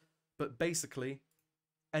VOD. But basically,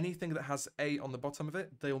 anything that has A on the bottom of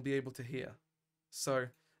it, they'll be able to hear. So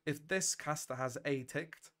if this caster has A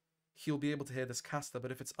ticked, he'll be able to hear this caster,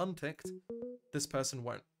 but if it's unticked, this person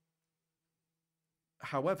won't.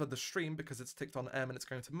 However, the stream, because it's ticked on M and it's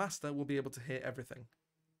going to master, will be able to hear everything.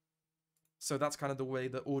 So that's kind of the way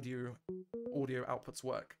the audio outputs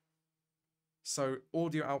work. So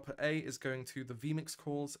audio output A is going to the vMix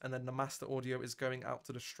calls, and then the master audio is going out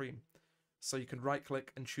to the stream. So you can right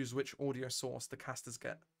click and choose which audio source the casters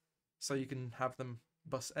get. So you can have them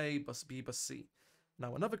bus A, bus B, bus C.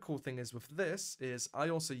 Now, another cool thing is with this is I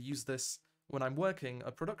also use this when I'm working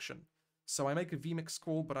a production. So I make a vMix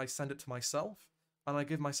call, but I send it to myself, and I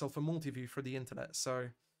give myself a multi-view for the internet. So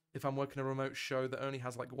if I'm working a remote show that only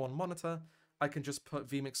has like one monitor, I can just put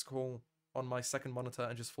vMix call on my second monitor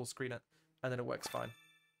and just full screen it, and then it works fine.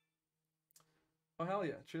 Oh, hell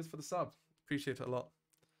yeah. Cheers for the sub. Appreciate it a lot.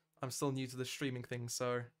 I'm still new to the streaming thing,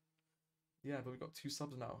 so yeah, but we've got 2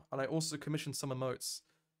 subs now. And I also commissioned some emotes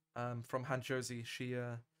from Han Josie. She's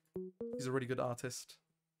a really good artist.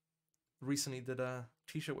 Recently did a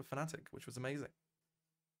t-shirt with Fnatic, which was amazing.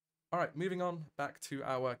 All right, moving on back to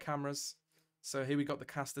our cameras. So here we got the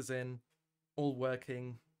casters in, all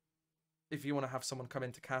working. If you want to have someone come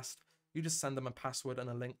in to cast, you just send them a password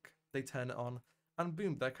and a link. They turn it on, and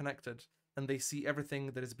boom, they're connected, and they see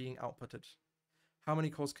everything that is being outputted. How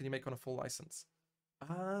many calls can you make on a full license?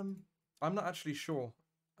 I'm not actually sure.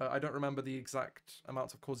 I don't remember the exact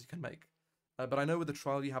amount of calls you can make. But I know with the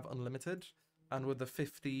trial you have unlimited, and with the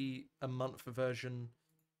 50 a month version,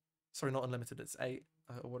 sorry, not unlimited, it's 8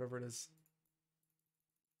 or whatever it is.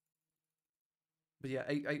 But yeah,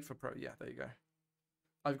 8 for Pro. Yeah, there you go.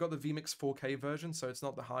 I've got the vMix 4K version, so it's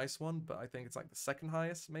not the highest one, but I think it's like the second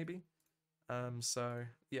highest, maybe. So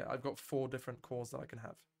yeah, I've got 4 different calls that I can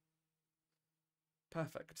have.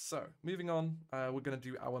 Perfect. So moving on, we're going to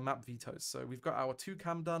do our map vetoes. So we've got our 2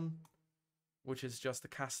 cam done, which is just the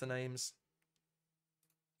caster names.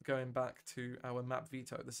 Going back to our map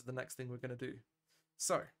veto, this is the next thing we're going to do.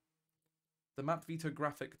 So the map veto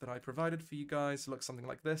graphic that I provided for you guys looks something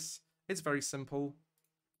like this. It's very simple.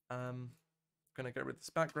 I'm going to get rid of this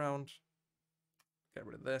background, get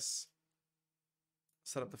rid of this,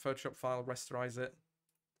 set up the Photoshop file, rasterize it.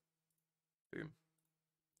 Boom.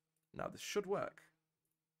 Now this should work.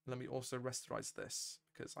 Let me also rasterize this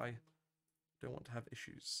because I don't want to have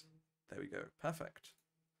issues. There we go. Perfect.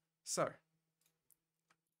 So,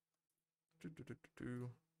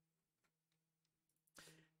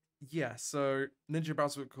 yeah, so Ninja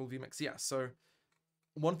browser would call vMix. Yeah, so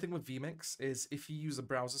one thing with vMix is if you use a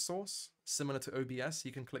browser source similar to OBS,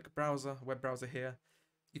 you can click browser, web browser here.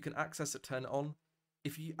 You can access it, turn it on.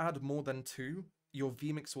 If you add more than 2, your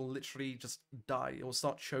vMix will literally just die. It will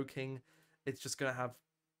start choking. It's just going to have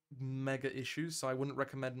mega issues. So I wouldn't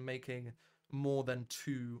recommend making more than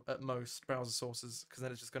 2 at most browser sources, because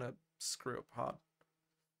then it's just going to screw up hard.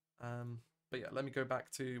 But yeah, let me go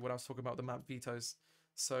back to what I was talking about, the map vetoes.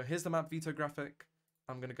 So here's the map veto graphic.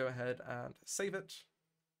 I'm going to go ahead and save it.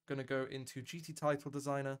 Going to go into GT Title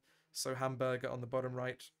Designer. So hamburger on the bottom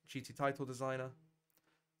right, GT Title Designer.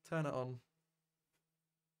 Turn it on.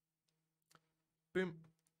 Boom.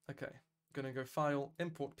 Okay. Going to go File,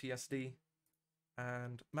 Import PSD,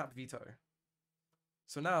 and Map Veto.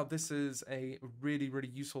 So now this is a really, really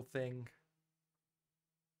useful thing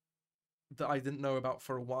that I didn't know about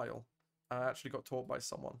for a while. I actually got taught by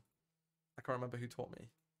someone. I can't remember who taught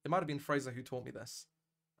me. It might have been Fraser who taught me this.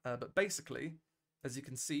 But basically, as you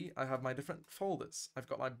can see, I have my different folders. I've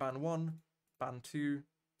got my ban 1, ban 2,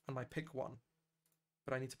 and my pick 1.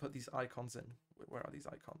 But I need to put these icons in. Where are these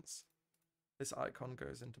icons? This icon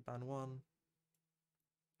goes into ban 1.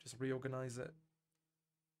 Just reorganize it.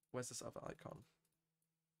 Where's this other icon?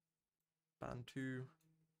 Ban 2.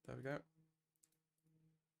 There we go.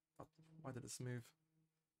 Oh, why did this move?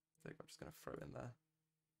 There you go. I'm just going to throw it in there.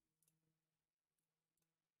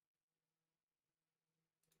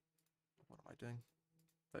 What am I doing?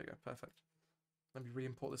 There you go. Perfect. Let me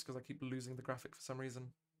re-import this because I keep losing the graphic for some reason.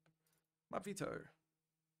 Map veto.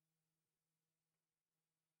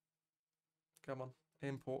 Come on.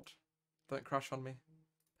 Import. Don't crash on me.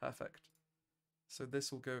 Perfect. So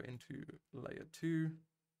this will go into layer 2. To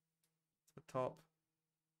the top.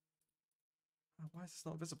 Oh, why is this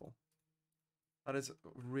not visible? That is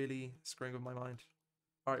really screwing with my mind.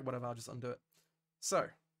 Alright, whatever, I'll just undo it. So,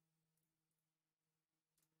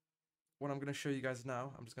 what I'm going to show you guys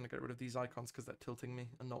now, I'm just going to get rid of these icons because they're tilting me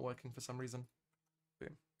and not working for some reason.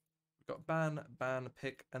 Boom. We've got ban, ban,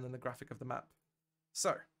 pick, and then the graphic of the map.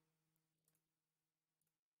 So,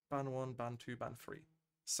 ban 1, ban 2, ban 3.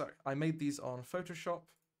 So, I made these on Photoshop,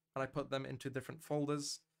 and I put them into different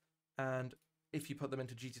folders, and if you put them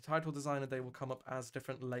into GT Title Designer, they will come up as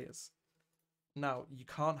different layers. Now, you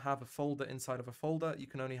can't have a folder inside of a folder. You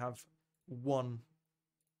can only have one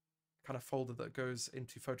kind of folder that goes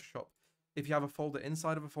into Photoshop. If you have a folder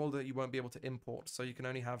inside of a folder, you won't be able to import. So you can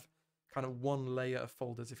only have kind of one layer of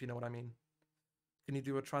folders, if you know what I mean. Can you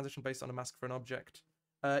do a transition based on a mask for an object?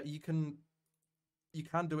 You can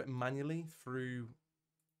do it manually through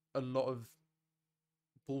a lot of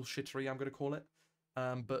bullshittery, I'm going to call it,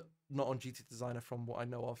 but not on GT Designer from what I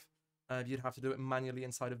know of. You'd have to do it manually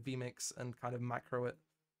inside of vMix and kind of macro it.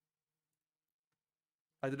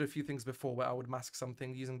 I did a few things before where I would mask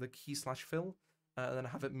something using the key/fill and then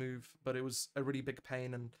have it move, but it was a really big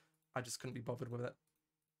pain and I just couldn't be bothered with it.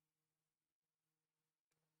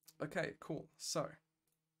 Okay, cool. So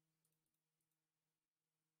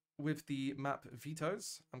with the map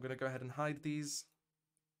vetoes, I'm going to go ahead and hide these.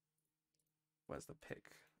 Where's the pick?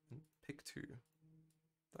 Pick 2.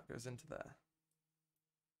 That goes into there.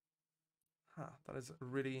 That is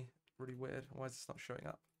really, really weird. Why is this not showing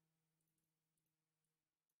up?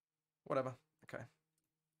 Whatever. Okay.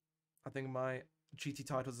 I think my GT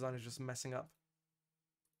title design is just messing up.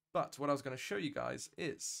 But what I was going to show you guys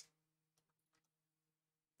is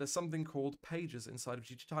there's something called pages inside of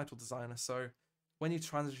GT title designer. So when you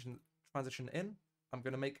transition in, I'm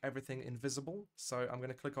going to make everything invisible. So I'm going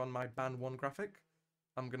to click on my band 1 graphic.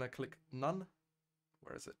 I'm going to click none.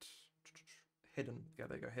 Where is it? Hidden. Yeah,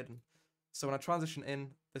 there you go, hidden. So when I transition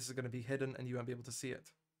in, this is going to be hidden and you won't be able to see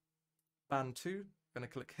it. Band 2, I'm going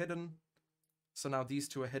to click hidden. So now these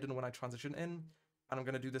two are hidden when I transition in, and I'm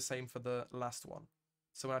going to do the same for the last one.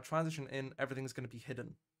 So when I transition in, everything's going to be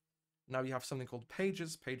hidden. Now you have something called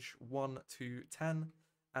pages, page 1 to 10,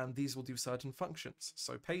 and these will do certain functions.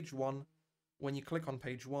 So page 1, when you click on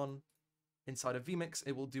page 1, inside of vMix,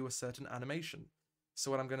 it will do a certain animation.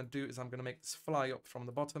 So what I'm going to do is I'm going to make this fly up from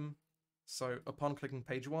the bottom. So upon clicking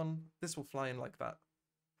page 1, this will fly in like that.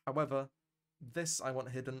 However, this I want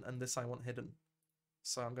hidden and this I want hidden.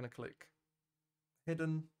 So I'm going to click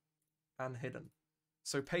hidden and hidden.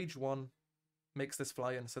 So page 1 makes this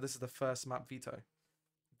fly in. So this is the first map veto.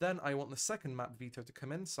 Then I want the second map veto to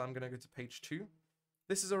come in. So I'm going to go to page 2.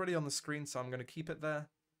 This is already on the screen, so I'm going to keep it there.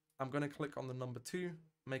 I'm going to click on the number 2,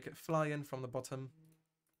 make it fly in from the bottom.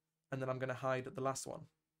 And then I'm going to hide the last one,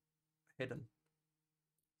 hidden.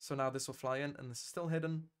 So now this will fly in and this is still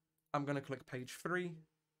hidden. I'm going to click page 3.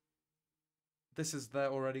 This is there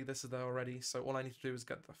already, this is there already. So all I need to do is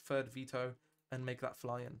get the third veto and make that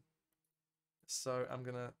fly in. So I'm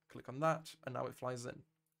going to click on that and now it flies in.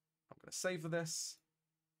 I'm going to save this.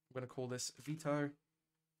 I'm going to call this veto.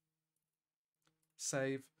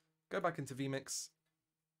 Save. Go back into vMix.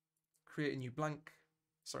 Create a new blank.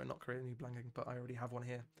 Sorry, not create a new blank, but I already have one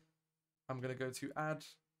here. I'm going to go to add,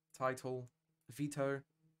 title, veto,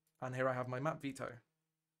 and here I have my map veto.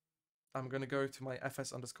 I'm going to go to my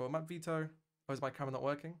fs_map veto. Oh, is my camera not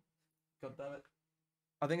working? God damn it.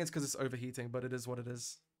 I think it's because it's overheating, but it is what it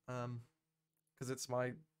is. Because it's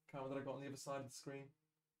my camera that I got on the other side of the screen.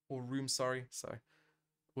 Or room, sorry. So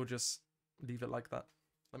we'll just leave it like that.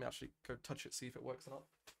 Let me actually go touch it, see if it works or not.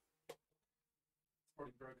 It's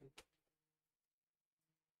probably broken.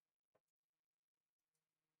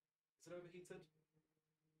 Is it overheated?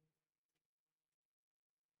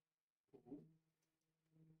 Ooh.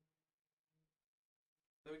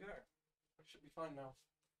 There we go. It should be fine now.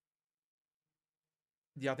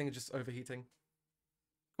 Yeah, I think it's just overheating.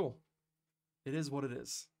 Cool. It is what it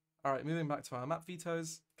is. All right, moving back to our map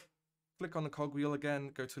vetoes. Click on the cogwheel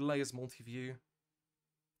again, go to Layers Multi-View,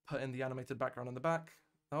 put in the animated background in the back.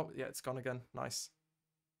 Oh, yeah, it's gone again. Nice.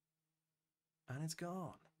 And it's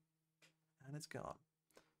gone. And it's gone.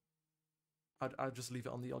 I'd just leave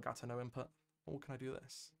it on the Elgato no input. Or can I do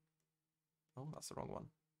this? Oh, that's the wrong one.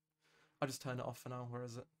 I'll just turn it off for now. Where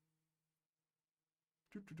is it?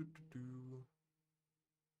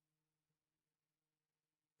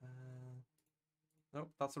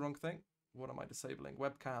 Nope, that's the wrong thing. What am I disabling?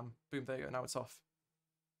 Webcam. Boom, there you go. Now it's off.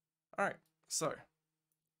 All right, so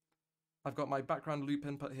I've got my background loop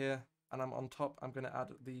input here, and I'm on top. I'm going to add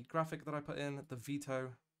the graphic that I put in, the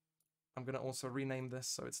veto. I'm going to also rename this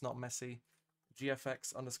so it's not messy.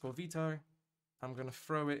 GFX_veto. I'm going to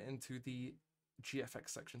throw it into the GFX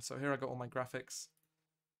section. So here I got all my graphics.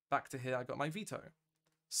 Back to here, I got my veto.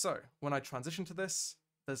 So when I transition to this,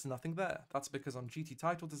 there's nothing there. That's because on GT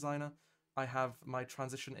Title Designer, I have my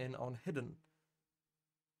transition in on hidden.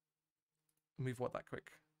 Move what that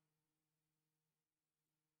quick?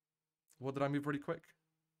 What did I move really quick?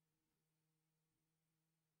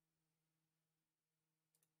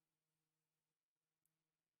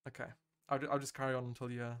 Okay, I'll just carry on until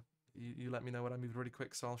you let me know what I moved really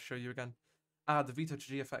quick, so I'll show you again. Add the veto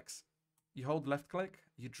to GFX. You hold left click,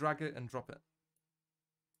 you drag it and drop it.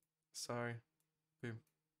 So, boom.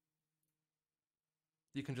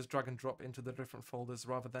 You can just drag and drop into the different folders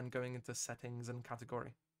rather than going into settings and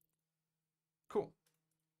category. Cool.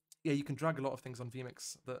 Yeah, you can drag a lot of things on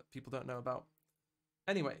vMix that people don't know about.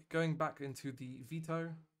 Anyway, going back into the veto,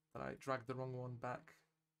 that I dragged the wrong one back.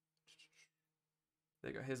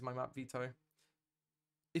 There you go, here's my map veto.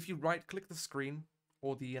 If you right click the screen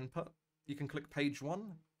or the input, you can click page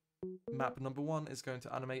 1 map number 1 is going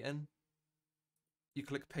to animate in. You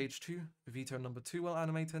click page 2, veto number 2 will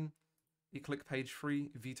animate in. You click page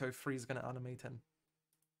 3, veto 3 is going to animate in.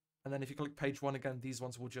 And then if you click page 1 again, these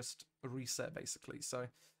ones will just reset basically. So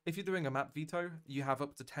if you're doing a map veto, you have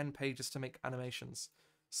up to 10 pages to make animations.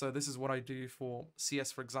 So this is what I do for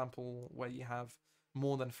CS, for example, where you have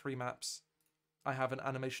more than 3 maps. I have an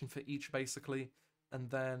animation for each basically, and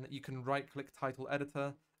then you can right-click title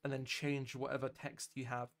editor and then change whatever text you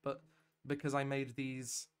have. But because I made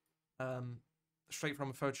these straight from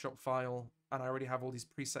a Photoshop file and I already have all these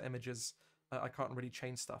preset images, I can't really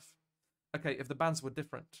change stuff. Okay, if the bands were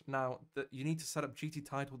different, now you need to set up GT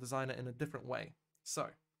Title Designer in a different way. So,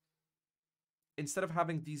 instead of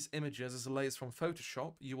having these images as layers from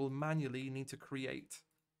Photoshop, you will manually need to create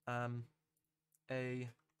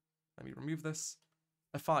let me remove this,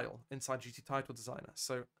 a file inside GT Title Designer.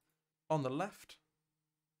 So, on the left,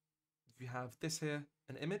 you have this here,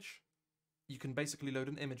 an image. You can basically load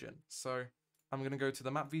an image in. So, I'm going to go to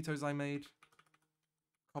the map vetoes I made,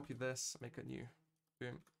 copy this, make a new,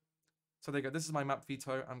 boom. So there you go, this is my map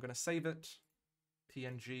veto. I'm going to save it,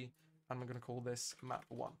 PNG, and I'm going to call this map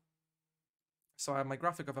 1. So I have my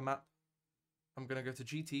graphic of a map. I'm going to go to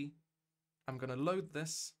GT. I'm going to load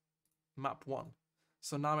this map 1.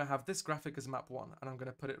 So now I have this graphic as map 1, and I'm going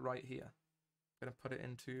to put it right here. I'm going to put it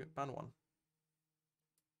into band 1.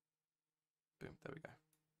 Boom, there we go.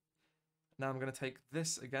 Now I'm going to take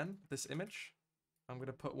this again, this image. I'm going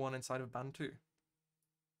to put one inside of band 2.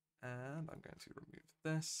 And I'm going to remove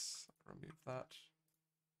this, remove that.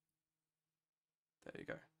 There you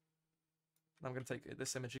go. And I'm going to take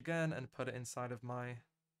this image again and put it inside of my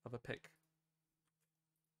other pic.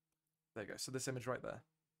 There you go. So this image right there.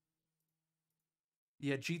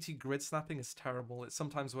 Yeah, GT grid snapping is terrible. It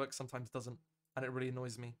sometimes works, sometimes doesn't, and it really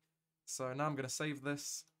annoys me. So now I'm going to save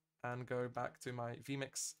this and go back to my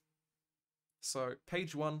vMix. So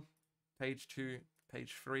page 1, page 2,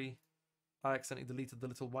 page 3. I accidentally deleted the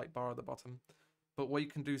little white bar at the bottom. But what you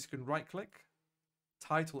can do is you can right-click,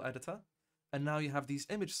 title editor, and now you have these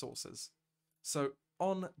image sources. So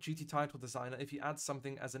on GT Title Designer, if you add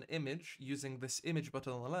something as an image using this image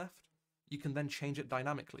button on the left, you can then change it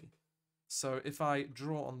dynamically. So if I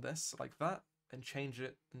draw on this like that and change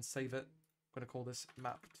it and save it, I'm going to call this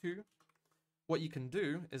map 2. What you can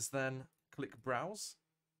do is then click browse,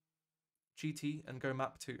 GT, and go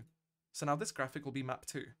map 2. So now this graphic will be map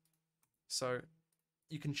 2. So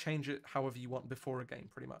you can change it however you want before a game,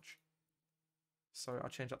 pretty much. So I'll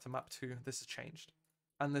change that to map 2. This is changed.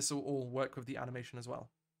 And this will all work with the animation as well.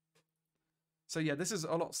 So yeah, this is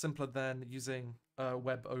a lot simpler than using a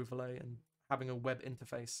web overlay and having a web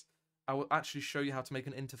interface. I will actually show you how to make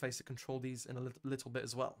an interface to control these in a little bit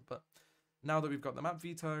as well. But now that we've got the map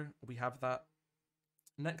veto, we have that.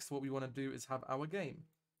 Next, what we want to do is have our game.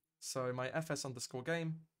 So my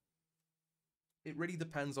fs_game. It really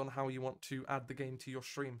depends on how you want to add the game to your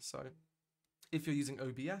stream. So if you're using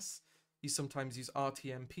OBS, you sometimes use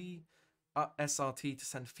RTMP, SRT to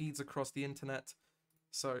send feeds across the internet.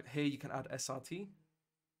 So here you can add SRT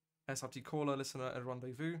caller, listener, and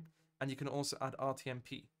rendezvous, and you can also add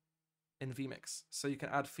RTMP in vMix. So you can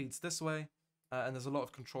add feeds this way, and there's a lot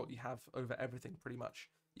of control you have over everything pretty much.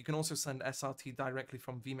 You can also send SRT directly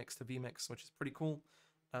from vMix to vMix, which is pretty cool,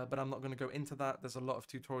 but I'm not going to go into that. There's a lot of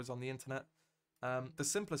tutorials on the internet. The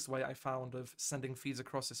simplest way I found of sending feeds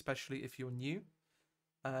across, especially if you're new,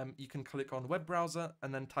 you can click on web browser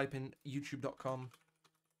and then type in youtube.com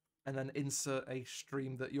and then insert a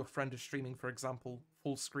stream that your friend is streaming, for example,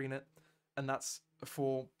 full screen it. And that's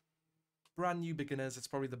for brand new beginners. It's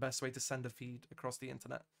probably the best way to send a feed across the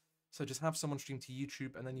internet. So just have someone stream to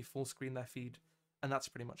YouTube and then you full screen their feed, and that's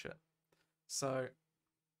pretty much it. So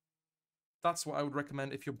that's what I would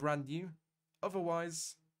recommend if you're brand new.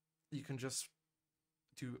 Otherwise, you can just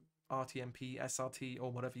do RTMP, SRT,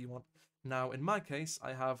 or whatever you want. Now, in my case,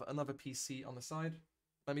 I have another PC on the side.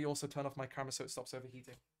 Let me also turn off my camera so it stops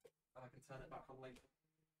overheating. And I can turn it back on later.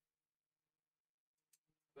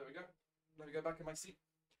 There we go. Let me go back in my seat.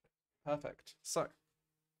 Perfect. So,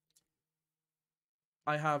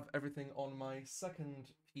 I have everything on my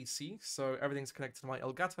second PC. So, everything's connected to my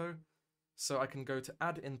Elgato. So, I can go to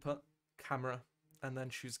Add Input, Camera, and then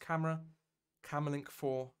choose Camera, Camera Link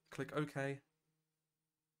 4, click OK.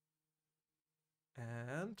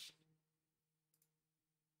 And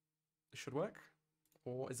it should work.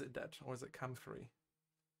 Or is it dead? Or is it cam 3?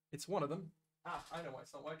 It's one of them. Ah, I know why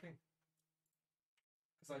it's not working.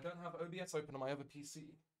 Because I don't have OBS open on my other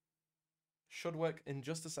PC. Should work in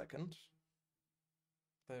just a second.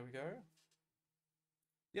 There we go.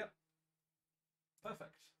 Yep.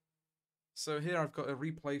 Perfect. So here I've got a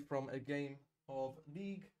replay from a game of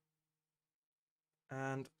League.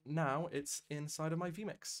 And now it's inside of my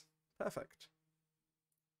vMix. Perfect.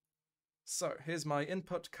 So here's my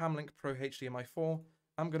input Camlink Pro HDMI 4.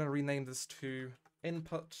 I'm going to rename this to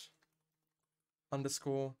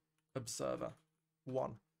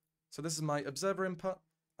input_observer1. So this is my observer input.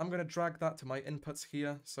 I'm going to drag that to my inputs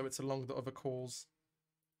here so it's along the other calls.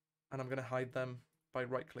 And I'm going to hide them by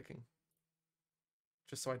right-clicking,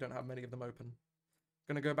 just so I don't have many of them open. I'm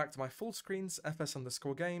going to go back to my full screens,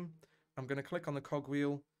 fs_game. I'm going to click on the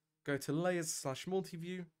cogwheel, go to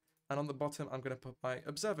layers/multiview, and on the bottom I'm going to put my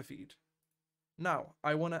observer feed. Now,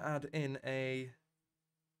 I want to add in a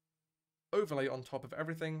overlay on top of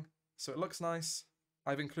everything, so it looks nice.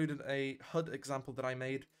 I've included a HUD example that I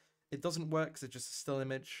made. It doesn't work because it's just a still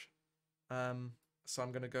image, so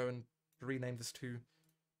I'm going to go and rename this to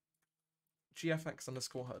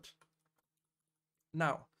GFX_HUD.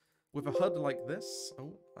 Now, with a HUD like this,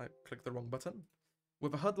 oh, I clicked the wrong button.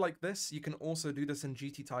 With a HUD like this, you can also do this in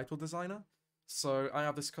GT Title Designer. So I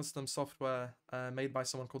have this custom software made by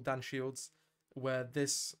someone called Dan Shields, where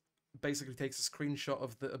this basically takes a screenshot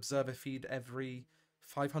of the observer feed every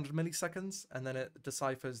 500 milliseconds, and then it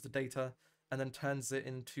deciphers the data, and then turns it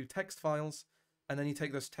into text files, and then you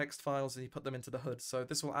take those text files and you put them into the HUD. So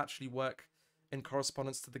this will actually work in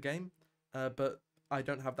correspondence to the game, but I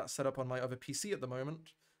don't have that set up on my other PC at the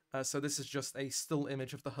moment, so this is just a still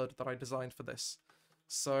image of the HUD that I designed for this.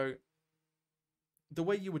 So the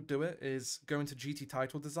way you would do it is go into GT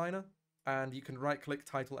Title Designer, and you can right-click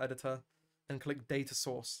Title Editor and click Data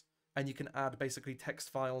Source, and you can add basically text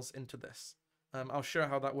files into this. I'll show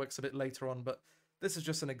how that works a bit later on, but this is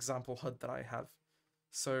just an example HUD that I have.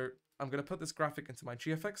 So I'm going to put this graphic into my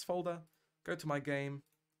GFX folder, go to my game,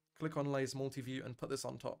 click on Layers Multiview, and put this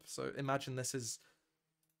on top. So imagine this is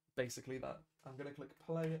basically that. I'm going to click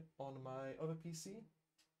play on my other PC,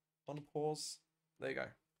 on pause, there you go.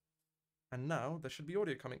 And now there should be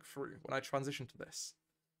audio coming through when I transition to this.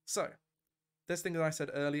 So, this thing that I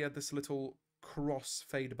said earlier, this little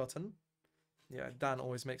crossfade button. Yeah, Dan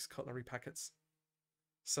always makes cutlery packets.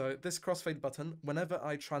 So this crossfade button, whenever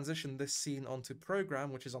I transition this scene onto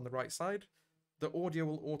program, which is on the right side, the audio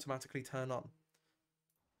will automatically turn on.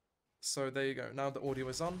 So there you go, now the audio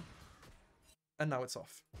is on, and now it's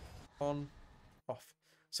off. On, off.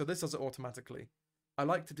 So this does it automatically. I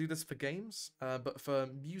like to do this for games, but for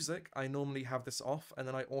music, I normally have this off, and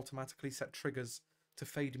then I automatically set triggers to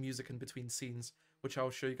fade music in between scenes, which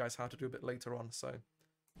I'll show you guys how to do a bit later on. So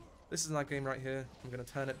this is that game right here. I'm going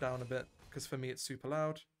to turn it down a bit, because for me it's super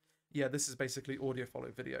loud. Yeah, this is basically audio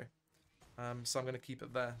follow video. So I'm going to keep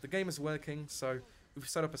it there. The game is working, so we've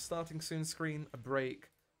set up a starting soon screen, a break,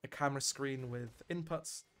 a camera screen with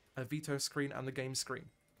inputs, a veto screen, and the game screen.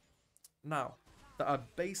 Now, that our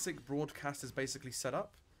basic broadcast is basically set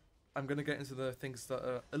up, I'm going to get into the things that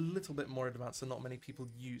are a little bit more advanced and not many people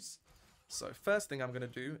use. So first thing I'm going to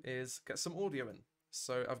do is get some audio in.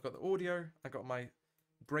 So I've got the audio, I got my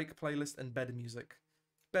break playlist and bed music.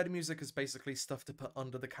 Bed music is basically stuff to put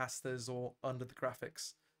under the casters or under the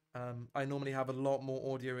graphics. I normally have a lot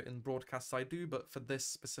more audio in broadcasts I do, but for this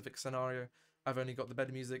specific scenario, I've only got the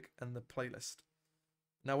bed music and the playlist.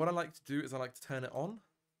 Now what I like to do is I like to turn it on,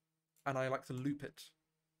 and I like to loop it.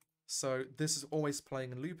 So this is always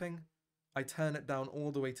playing and looping. I turn it down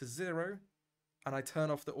all the way to 0, and I turn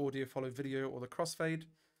off the audio follow video or the crossfade,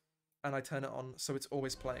 and I turn it on so it's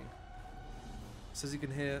always playing. So as you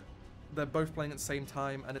can hear, they're both playing at the same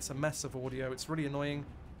time, and it's a mess of audio. It's really annoying.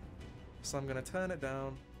 So I'm going to turn it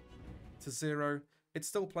down to 0. It's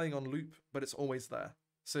still playing on loop, but it's always there.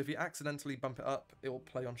 So if you accidentally bump it up, it will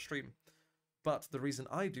play on stream. But the reason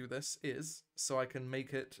I do this is so I can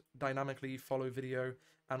make it dynamically follow video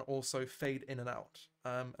and also fade in and out,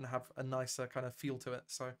 and have a nicer kind of feel to it.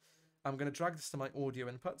 So I'm going to drag this to my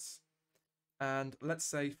audio inputs, and let's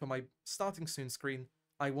say for my starting soon screen,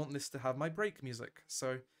 I want this to have my break music.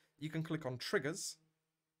 So you can click on triggers,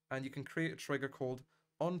 and you can create a trigger called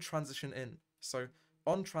on transition in. So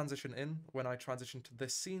on transition in, when I transition to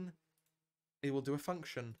this scene, it will do a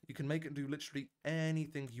function. You can make it do literally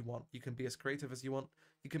anything you want. You can be as creative as you want.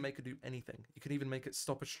 You can make it do anything. You can even make it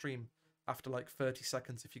stop a stream after like 30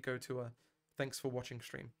 seconds if you go to a thanks for watching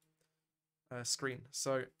screen.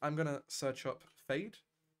 So I'm going to search up fade,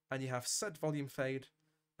 and you have set volume fade,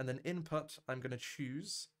 and then input, I'm going to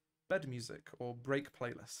choose bed music or break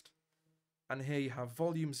playlist. And here you have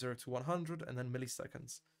volume 0 to 100 and then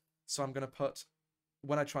milliseconds. So I'm going to put,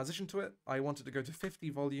 when I transition to it, I want it to go to 50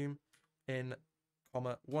 volume in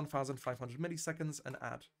 1500 milliseconds and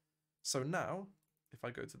add. So now, if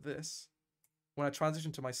I go to this, when I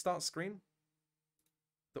transition to my start screen,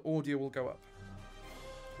 the audio will go up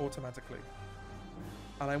automatically.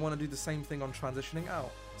 And I want to do the same thing on transitioning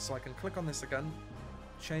out. So I can click on this again,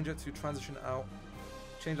 change it to transition out,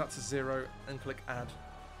 change that to 0, and click add.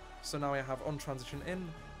 So now I have on transition in,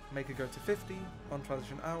 make it go to 50, on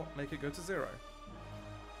transition out, make it go to 0.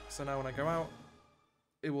 So now when I go out,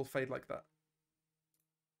 it will fade like that.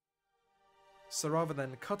 So rather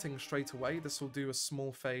than cutting straight away, this will do a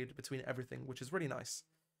small fade between everything, which is really nice.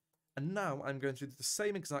 And now I'm going to do the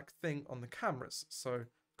same exact thing on the cameras. So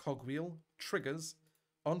cogwheel, triggers,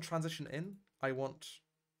 on transition in, I want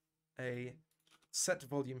a set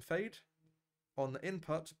volume fade. On the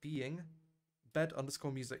input being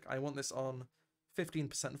bed_music. I want this on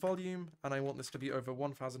 15% volume, and I want this to be over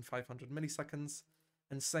 1500 milliseconds.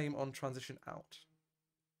 And same on transition out.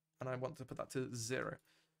 And I want to put that to 0.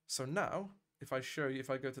 So now, if I show you,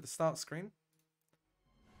 if I go to the start screen,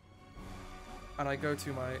 and I go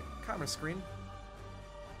to my camera screen,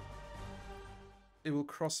 it will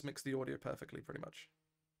cross-mix the audio perfectly, pretty much.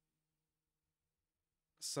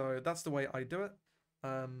 So that's the way I do it.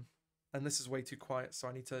 And this is way too quiet, so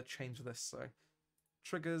I need to change this. So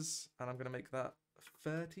triggers, and I'm going to make that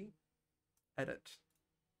 30. Edit.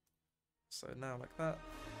 So now like that.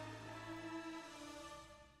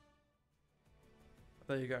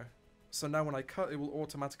 There you go. So now when I cut, it will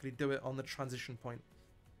automatically do it on the transition point.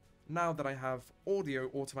 Now that I have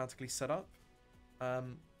audio automatically set up,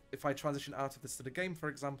 if I transition out of this to the game, for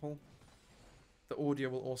example, the audio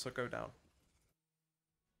will also go down.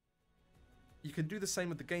 You can do the same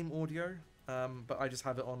with the game audio, but I just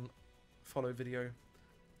have it on follow video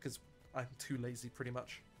because I'm too lazy pretty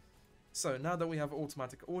much. So now that we have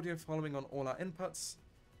automatic audio following on all our inputs,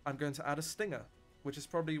 I'm going to add a stinger, which is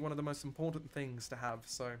probably one of the most important things to have.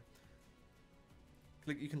 So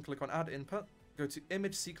you can click on add input, go to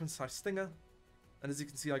image sequence / stinger, and as you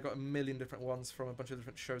can see I got a million different ones from a bunch of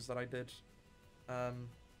different shows that I did.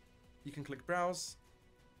 You can click browse,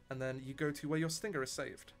 and then you go to where your stinger is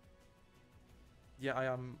saved. Yeah, I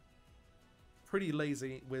am pretty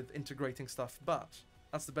lazy with integrating stuff, but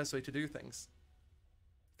that's the best way to do things,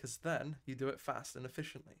 because then you do it fast and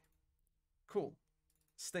efficiently. Cool.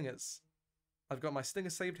 Stingers. I've got my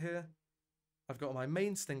stinger saved here. I've got my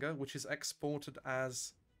main stinger, which is exported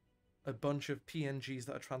as a bunch of PNGs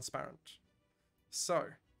that are transparent. So,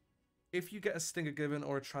 if you get a stinger given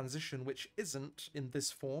or a transition which isn't in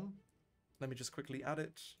this form, let me just quickly add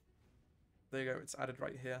it. There you go, it's added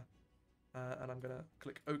right here. And I'm going to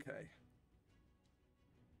click OK.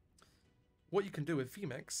 What you can do with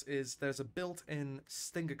vMix is there's a built-in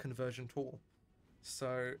stinger conversion tool.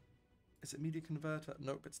 So, is it Media Converter?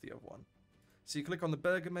 Nope, it's the other one. So you click on the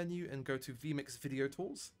burger menu and go to vMix Video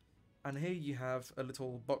Tools. And here you have a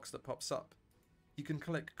little box that pops up. You can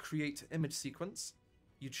click Create Image Sequence.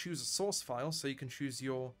 You choose a source file, so you can choose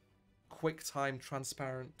your QuickTime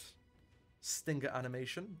transparent stinger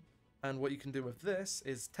animation. And what you can do with this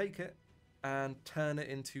is take it and turn it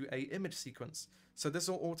into a image sequence. So this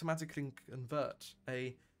will automatically convert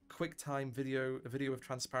a QuickTime video with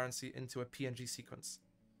transparency into a PNG sequence.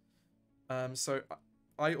 So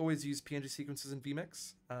I always use PNG sequences in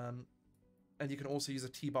vMix, and you can also use a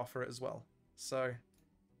T-bar for it as well. So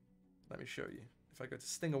let me show you. If I go to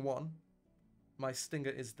Stinger 1, my stinger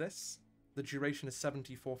is this. The duration is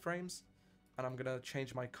 74 frames, and I'm going to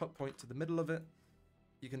change my cut point to the middle of it.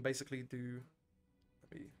 You can basically do,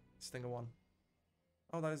 Stinger 1.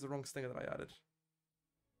 Oh, that is the wrong stinger that I added.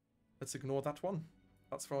 Let's ignore that one.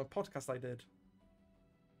 That's from a podcast I did.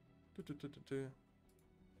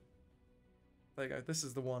 There you go. This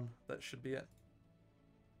is the one that should be it.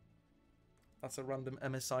 That's a random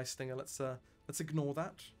MSI stinger. Let's ignore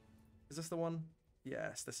that. Is this the one?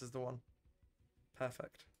 Yes, this is the one.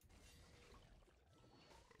 Perfect.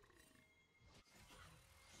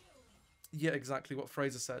 Yeah, exactly what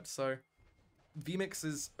Fraser said. So vMix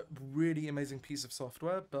is a really amazing piece of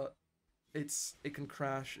software, but it can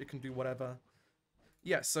crash, it can do whatever.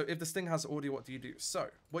 Yeah, so if this thing has audio, what do you do? So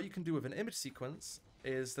what you can do with an image sequence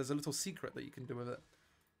is there's a little secret that you can do with it.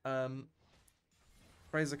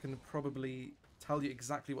 Fraser can probably tell you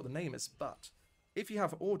exactly what the name is, but if you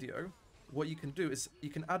have audio, what you can do is you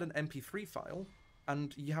can add an MP3 file,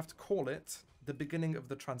 and you have to call it the beginning of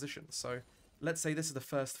the transition. So let's say this is the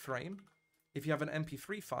first frame. If you have an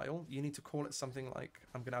MP3 file, you need to call it something like,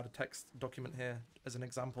 I'm going to add a text document here as an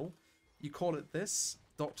example. You call it this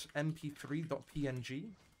 .mp3.png,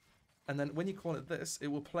 and then when you call it this, it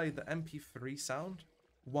will play the MP3 sound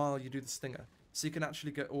while you do the stinger. So you can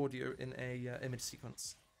actually get audio in a image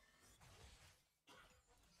sequence.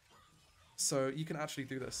 So you can actually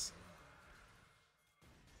do this.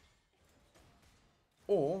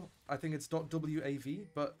 Or, I think it's .wav,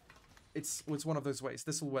 but it's one of those ways.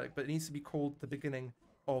 This will work, but it needs to be called the beginning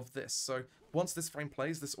of this. So once this frame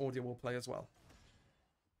plays, this audio will play as well.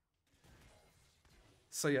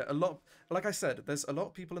 So yeah, like I said, there's a lot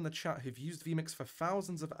of people in the chat who've used vMix for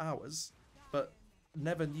thousands of hours, but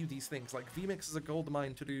never knew these things. Like, vMix is a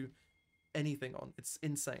goldmine to do anything on. It's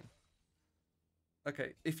insane.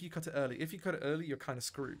 Okay, if you cut it early. If you cut it early, you're kind of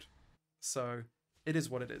screwed. So it is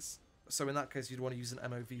what it is. So in that case, you'd want to use an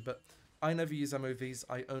MOV, but I never use MOVs.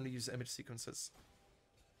 I only use image sequences.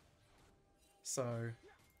 So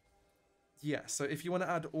yeah, so if you want to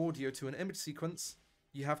add audio to an image sequence,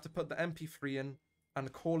 you have to put the MP3 in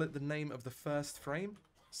and call it the name of the first frame.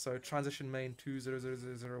 So transition main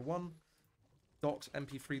 20001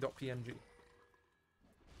 .mp3.png.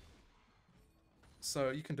 So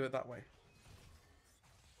you can do it that way.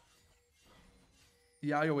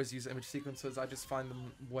 Yeah, I always use image sequences. I just find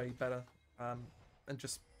them way better, and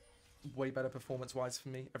just way better performance-wise for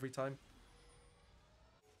me every time.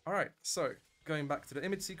 Alright, so going back to the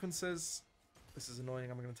image sequences. This is annoying.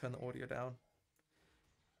 I'm going to turn the audio down.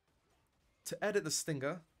 To edit the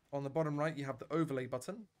stinger, on the bottom right, you have the overlay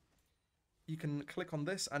button. You can click on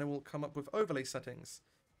this and it will come up with overlay settings.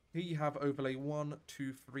 Here you have overlay 1,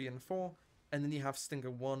 2, 3, and 4, and then you have stinger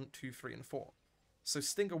 1, 2, 3, and 4. So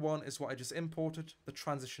stinger 1 is what I just imported, the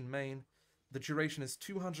transition main. The duration is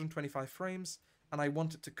 225 frames, and I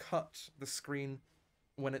want it to cut the screen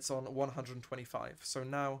when it's on 125. So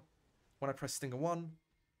now, when I press stinger 1,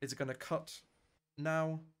 it's going to cut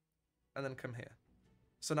now, and then come here.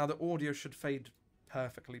 So now the audio should fade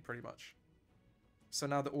perfectly, pretty much. So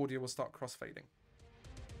now the audio will start crossfading.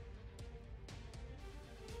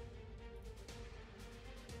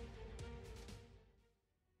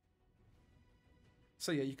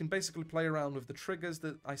 So yeah, you can basically play around with the triggers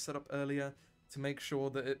that I set up earlier to make sure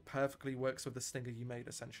that it perfectly works with the stinger you made,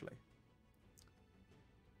 essentially.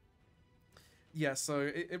 Yeah, so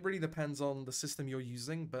it really depends on the system you're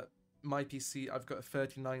using, but my PC, I've got a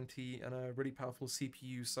 3090 and a really powerful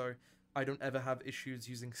CPU, so I don't ever have issues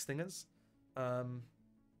using stingers.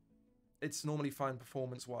 It's normally fine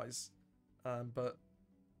performance-wise, but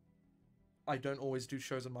I don't always do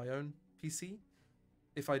shows on my own PC.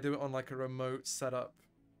 If I do it on like a remote setup,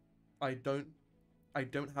 I don't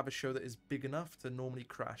have a show that is big enough to normally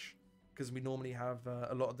crash, because we normally have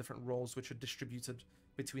a lot of different roles which are distributed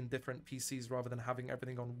between different PCs rather than having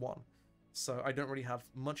everything on one. So I don't really have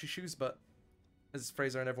much issues, but as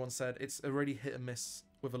Fraser and everyone said, it's already hit and miss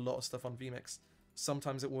with a lot of stuff on vMix.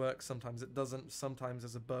 Sometimes it works, sometimes it doesn't, sometimes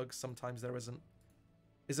there's a bug, sometimes there isn't.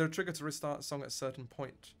 Is there a trigger to restart a song at a certain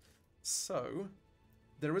point? So,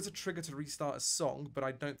 there is a trigger to restart a song, but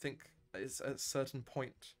I don't think it's at a certain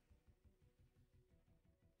point.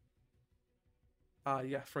 Ah,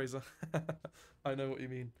 yeah, Fraser. I know what you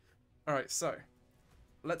mean. Alright, so,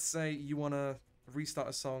 let's say you want to restart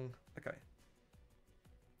a song. Okay.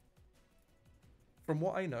 From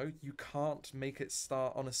what I know, you can't make it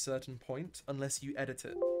start on a certain point unless you edit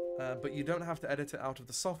it. But you don't have to edit it out of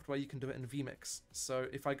the software, you can do it in vMix. So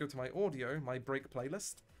if I go to my audio, my break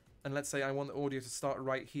playlist, and let's say I want the audio to start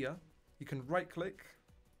right here, you can right-click.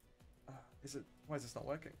 Why is this not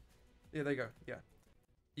working? Yeah, there you go, yeah.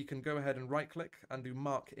 You can go ahead and right-click and do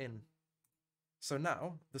mark in. So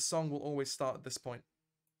now, the song will always start at this point.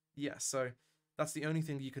 Yeah, so that's the only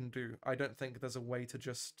thing you can do. I don't think there's a way to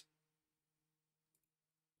just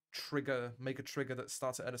make a trigger that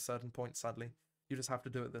starts at a certain point, sadly. You just have to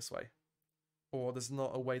do it this way. Or there's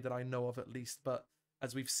not a way that I know of, at least, but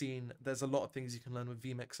as we've seen, there's a lot of things you can learn with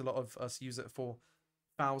vMix. A lot of us use it for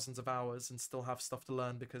thousands of hours and still have stuff to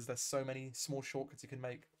learn because there's so many small shortcuts you can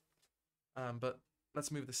make. But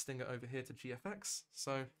let's move the stinger over here to GFX.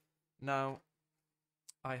 So now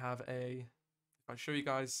I have if I show you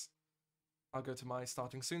guys, I'll go to my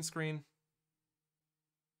starting soon screen.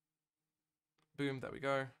 Boom, there we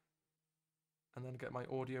go. And then get my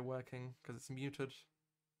audio working because it's muted.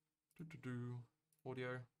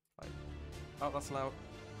 Audio. Oh, that's loud.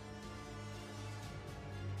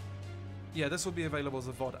 Yeah, this will be available as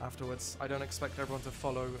a VOD afterwards. I don't expect everyone to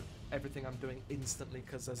follow everything I'm doing instantly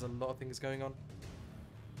because there's a lot of things going on.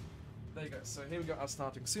 There you go. So here we got our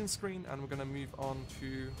starting soon screen, and we're going to move on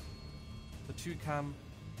to the 2cam.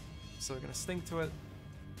 So we're going to sting to it.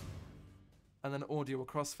 And then audio will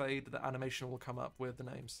crossfade. The animation will come up with the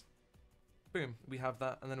names. Boom, we have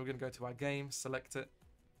that. And then we're going to go to our game, select it.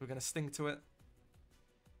 We're going to sting to it.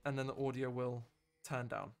 And then the audio will turn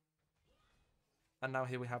down. And now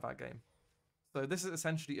here we have our game. So this is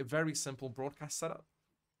essentially a very simple broadcast setup.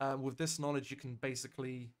 With this knowledge, you can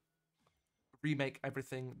basically remake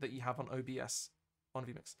everything that you have on OBS on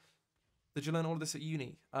vMix. Did you learn all of this at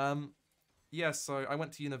uni? Yeah, so I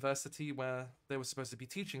went to university where they were supposed to be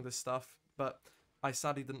teaching this stuff, but I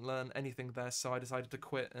sadly didn't learn anything there, so I decided to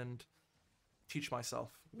quit and teach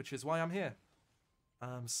myself, which is why I'm here.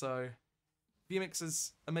 So vMix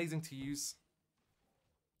is amazing to use,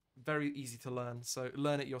 very easy to learn, so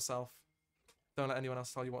learn it yourself. Don't let anyone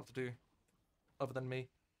else tell you what to do, other than me.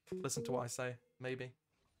 Listen to what I say, maybe.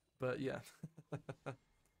 But yeah.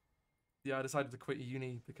 Yeah, I decided to quit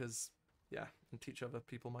uni because, yeah, and teach other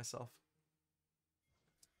people myself.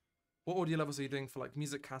 What audio levels are you doing for like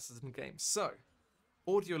music casters and games? So,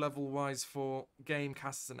 audio level wise for game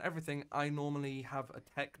casters and everything, I normally have a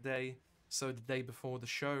tech day. So the day before the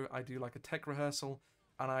show, I do like a tech rehearsal,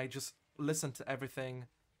 and I just listen to everything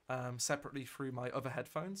separately through my other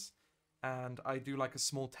headphones, and I do like a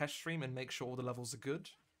small test stream and make sure all the levels are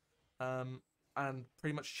good, and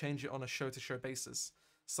pretty much change it on a show-to-show basis.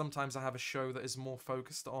 Sometimes I have a show that is more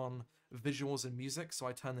focused on visuals and music, so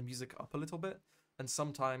I turn the music up a little bit, and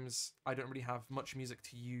sometimes I don't really have much music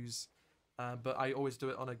to use, but I always do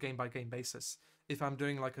it on a game-by-game basis. If I'm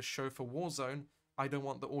doing like a show for Warzone, I don't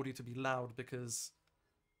want the audio to be loud because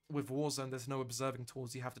with Warzone there's no observing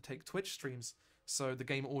tools. You have to take Twitch streams, so the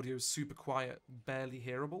game audio is super quiet, barely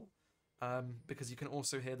hearable, because you can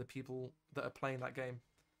also hear the people that are playing that game.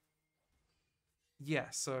 Yeah,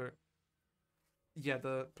 so yeah,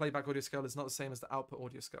 the playback audio scale is not the same as the output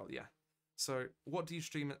audio scale, yeah. So what do you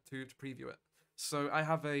stream it to preview it? So I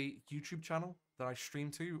have a YouTube channel that I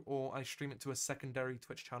stream to, or I stream it to a secondary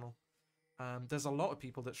Twitch channel. There's a lot of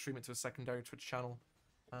people that stream it to a secondary Twitch channel.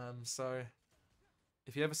 So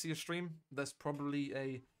if you ever see a stream, there's probably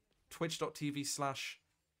a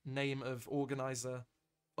twitch.tv/name of organizer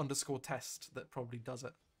 _test that probably does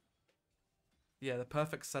it. Yeah, the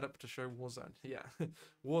perfect setup to show Warzone. Yeah,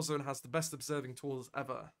 Warzone has the best observing tools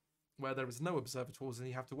ever, where there is no observer tools and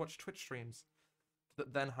you have to watch Twitch streams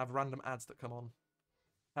that then have random ads that come on.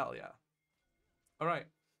 Hell yeah. Alright,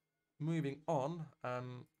 moving on.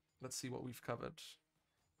 Let's see what we've covered.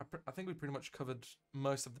 I think we pretty much covered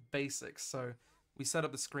most of the basics. So we set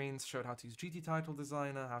up the screens, showed how to use GT Title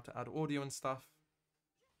Designer, how to add audio and stuff.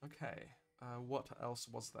 Okay, what else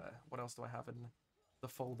was there? What else do I have in the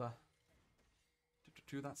folder?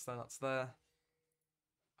 That's there, that's there.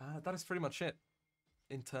 That is pretty much it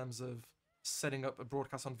in terms of setting up a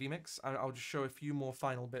broadcast on vMix. I'll just show a few more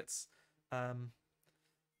final bits.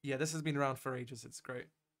 Yeah, this has been around for ages. It's great.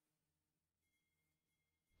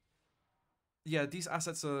 Yeah, these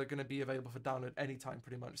assets are going to be available for download anytime,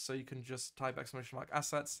 pretty much. So you can just type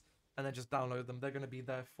 !assets and then just download them. They're going to be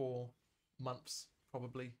there for months,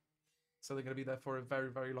 probably. So they're going to be there for a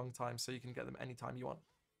very, very long time. So you can get them anytime you want.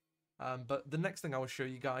 But the next thing I will show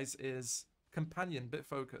you guys is Companion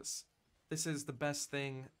BitFocus. This is the best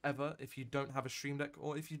thing ever if you don't have a Stream Deck,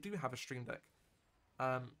 or if you do have a Stream Deck.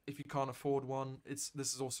 If you can't afford one, this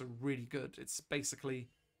is also really good. It's basically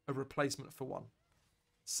a replacement for one.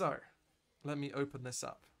 So let me open this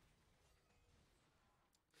up.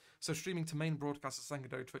 So streaming to main broadcast or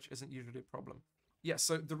secondary Twitch isn't usually a problem. Yeah,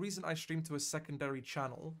 so the reason I stream to a secondary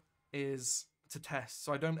channel is to test.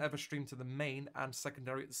 So I don't ever stream to the main and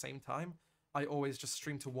secondary at the same time. I always just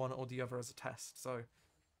stream to one or the other as a test. So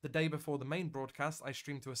the day before the main broadcast, I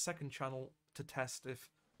stream to a second channel to test if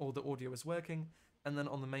all the audio is working. And then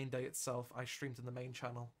on the main day itself, I stream to the main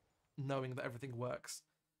channel, knowing that everything works.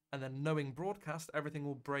 And then knowing broadcast, everything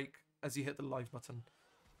will break as you hit the live button.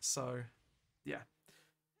 So, yeah.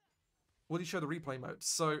 Will you show the replay mode?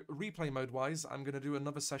 So, replay mode-wise, I'm going to do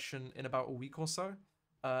another session in about a week or so.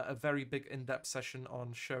 A very big in-depth session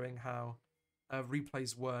on showing how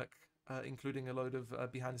replays work, including a load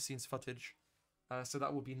of behind-the-scenes footage. So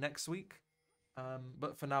that will be next week.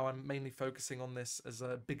 But for now, I'm mainly focusing on this as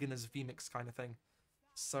a beginner's vMix kind of thing.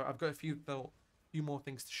 So I've got a few more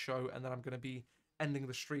things to show, and then I'm going to be ending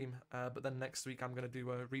the stream. But then next week, I'm going to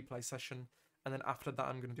do a replay session. And then after that,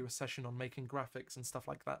 I'm going to do a session on making graphics and stuff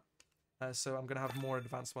like that. So I'm going to have more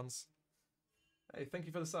advanced ones. Hey, thank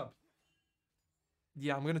you for the sub.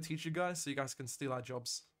 Yeah, I'm going to teach you guys so you guys can steal our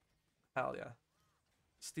jobs. Hell yeah.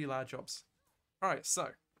 Steal our jobs. Alright,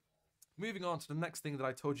 so moving on to the next thing that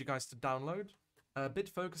I told you guys to download.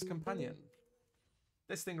 BitFocus Companion.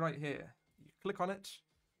 This thing right here. You click on it,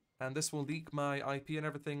 and this will leak my IP and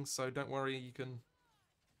everything, so don't worry, you can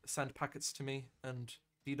send packets to me and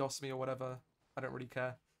DDoS me or whatever. I don't really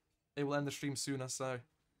care. It will end the stream sooner, so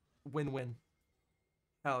win-win.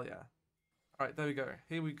 Hell yeah. Alright, there we go.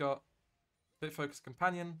 Here we got BitFocus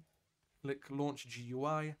Companion. Click Launch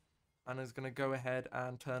GUI, and it's going to go ahead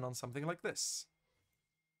and turn on something like this.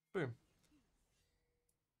 Boom.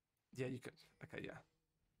 Yeah, you can. Okay,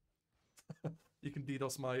 yeah. You can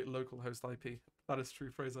DDoS my local host IP. That is true,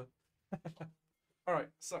 Fraser. Alright,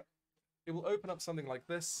 so it will open up something like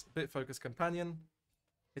this, BitFocus Companion.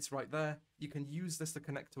 It's right there. You can use this to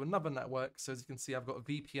connect to another network. So as you can see, I've got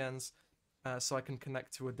VPNs, so I can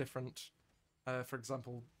connect to a different, for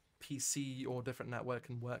example, PC or different network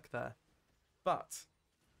and work there. But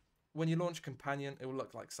when you launch Companion, it will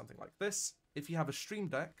look like something like this. If you have a Stream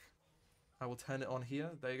Deck, I will turn it on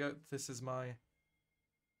here. There you go. This is my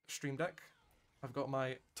Stream Deck. I've got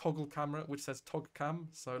my toggle camera, which says Tog Cam,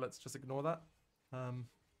 so let's just ignore that.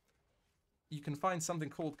 You can find something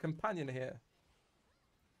called Companion here.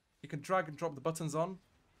 You can drag and drop the buttons on,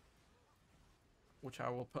 which I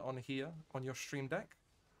will put on here on your Stream Deck.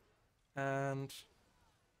 And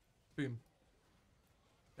boom.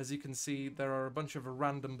 As you can see, there are a bunch of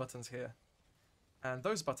random buttons here. And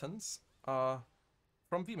those buttons are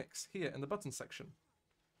from vMix here in the buttons section.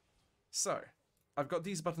 So, I've got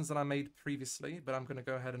these buttons that I made previously, but I'm going to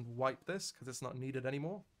go ahead and wipe this because it's not needed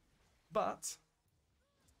anymore. But,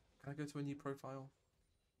 can I go to a new profile?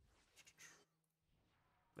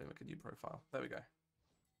 Let me make a new profile. There we go.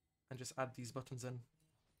 And just add these buttons in.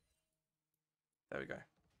 There we go.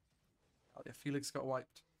 Oh yeah, Felix got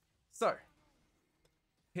wiped. So,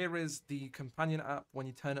 here is the Companion app. When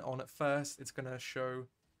you turn it on at first, it's going to show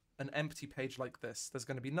an empty page like this. There's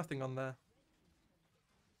going to be nothing on there.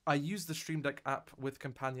 I use the Stream Deck app with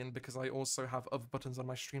Companion because I also have other buttons on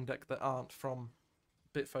my Stream Deck that aren't from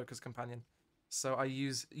BitFocus Companion. So I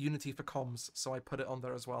use Unity for comms, so I put it on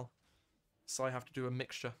there as well. So I have to do a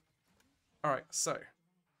mixture. Alright, so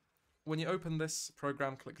when you open this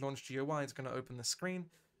program, click Launch GUI, it's going to open the screen.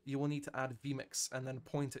 You will need to add vMix and then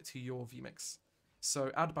point it to your vMix.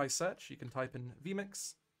 So add by search, you can type in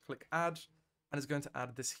vMix, click add, and it's going to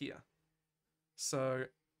add this here. So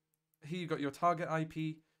here you got your target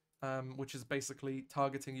IP, which is basically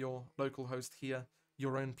targeting your local host here,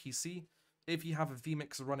 your own PC. If you have a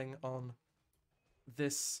vMix running on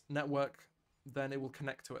this network, then it will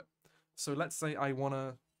connect to it. So let's say I want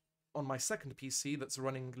to, on my second PC that's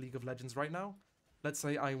running League of Legends right now, let's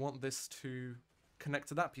say I want this to connect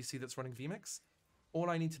to that PC that's running vMix.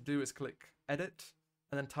 All I need to do is click edit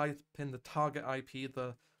and then type in the target IP,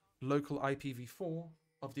 the local IPv4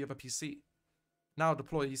 of the other PC. Now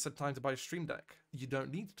deploy, you said time to buy a Stream Deck. You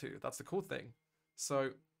don't need to, that's the cool thing.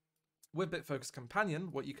 So with BitFocus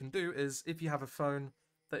Companion, what you can do is if you have a phone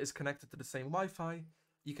that is connected to the same Wi-Fi,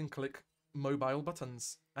 you can click mobile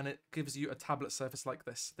buttons and it gives you a tablet surface like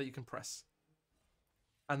this that you can press.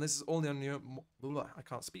 And this is all on your, I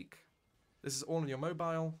can't speak. This is all on your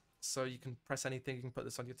mobile, so you can press anything. You can put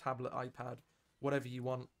this on your tablet, iPad, whatever you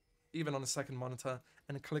want, even on a second monitor,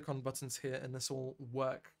 and click on buttons here, and this will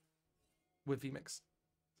work with vMix.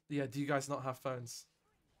 Yeah, do you guys not have phones?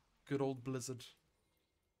 Good old Blizzard.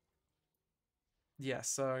 Yeah,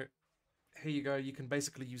 so here you go. You can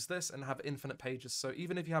basically use this and have infinite pages. So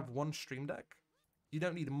even if you have one Stream Deck, you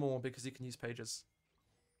don't need more because you can use pages.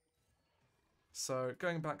 So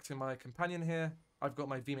going back to my Companion here, I've got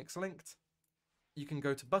my vMix linked. You can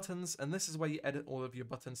go to buttons, and this is where you edit all of your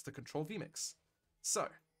buttons to control vMix. So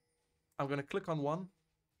I'm going to click on one.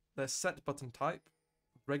 There's set button type,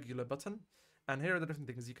 regular button, and here are the different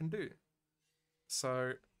things you can do.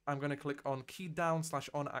 So I'm going to click on key down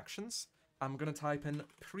 / on actions. I'm going to type in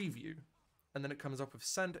preview, and then it comes up with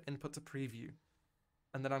send input to preview.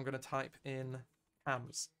 And then I'm going to type in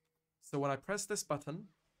cams. So when I press this button,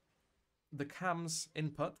 the cams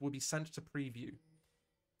input will be sent to preview.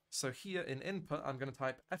 So here in input, I'm going to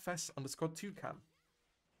type fs_2cam.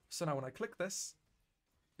 So now when I click this,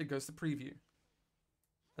 it goes to preview.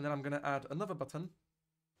 And then I'm going to add another button.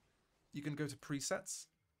 You can go to presets,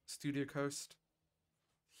 Studio Coast,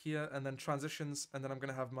 here, and then transitions, and then I'm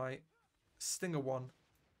going to have my Stinger one.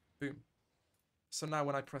 Boom. So now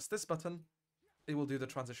when I press this button, it will do the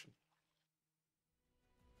transition.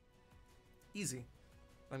 Easy.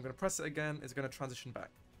 I'm going to press it again, it's going to transition back.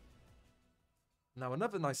 Now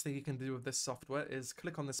another nice thing you can do with this software is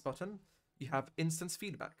click on this button, you have instance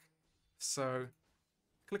feedback. So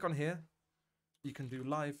click on here, you can do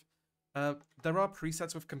live. There are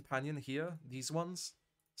presets with Companion here, these ones.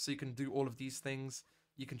 So you can do all of these things.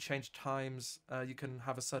 You can change times, you can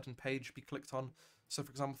have a certain page be clicked on. So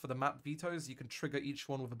for example, for the map vetoes, you can trigger each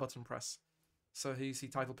one with a button press. So here you see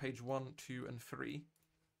title page 1, 2, and 3.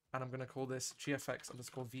 And I'm going to call this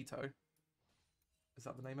gfx_veto. Is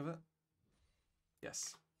that the name of it?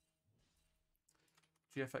 Yes.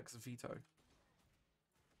 GFX veto.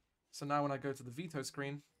 So now when I go to the veto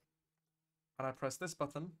screen, and I press this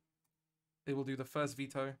button, it will do the first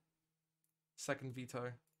veto, second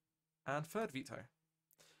veto, and third veto.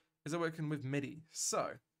 Is it working with MIDI?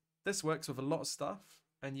 So, this works with a lot of stuff,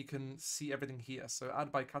 and you can see everything here. So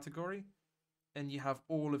add by category, and you have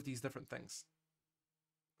all of these different things.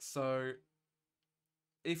 So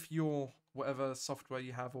if your whatever software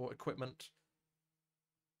you have or equipment,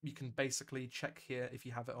 you can basically check here if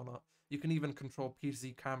you have it or not. You can even control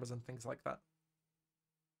PC cameras and things like that.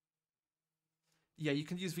 Yeah, you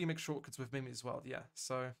can use vMix shortcuts with Mimi as well, yeah.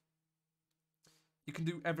 So you can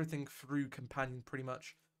do everything through Companion pretty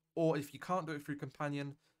much. Or if you can't do it through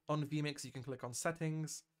Companion, on vMix you can click on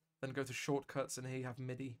Settings, then go to Shortcuts, and here you have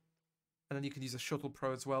MIDI. And then you can use a Shuttle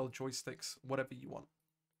Pro as well, joysticks, whatever you want.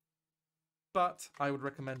 But I would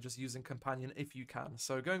recommend just using Companion if you can.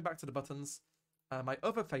 So going back to the buttons, my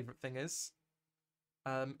other favorite thing is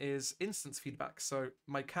instance feedback. So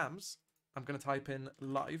my cams, I'm going to type in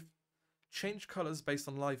live, change colors based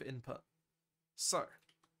on live input. So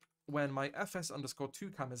when my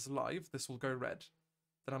fs_2 cam is live, this will go red.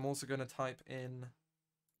 Then I'm also going to type in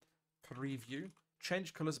preview,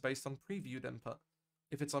 change colors based on previewed input.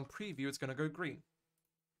 If it's on preview, it's going to go green.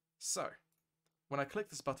 So when I click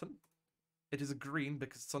this button, it is a green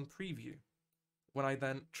because it's on preview. When I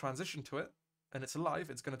then transition to it and it's live,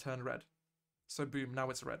 it's going to turn red. So boom, now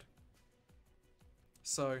it's red.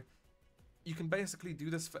 So you can basically do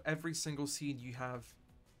this for every single scene you have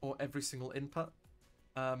or every single input.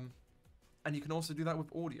 And you can also do that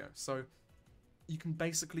with audio. So you can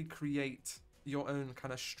basically create your own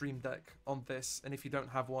kind of stream deck on this. And if you don't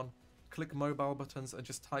have one, click mobile buttons and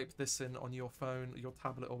just type this in on your phone, your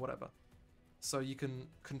tablet or whatever. So you can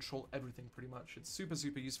control everything pretty much. It's super,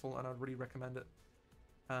 super useful and I'd really recommend it.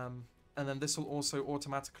 And then this will also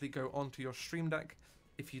automatically go onto your Stream Deck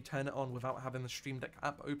if you turn it on without having the Stream Deck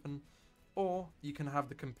app open. Or you can have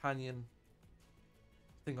the Companion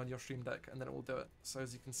thing on your Stream Deck and then it will do it. So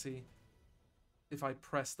as you can see, if I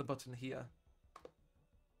press the button here,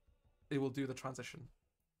 it will do the transition.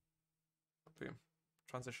 Boom.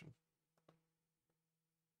 Transition.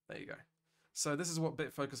 There you go. So this is what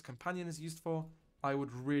BitFocus Companion is used for. I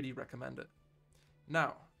would really recommend it.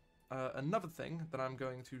 Now, another thing that I'm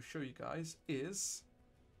going to show you guys is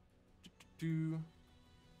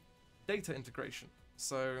data integration.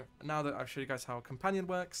 So now that I've showed you guys how Companion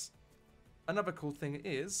works, another cool thing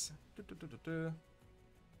is, if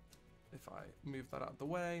I move that out of the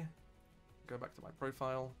way, go back to my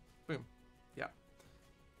profile, boom, yeah.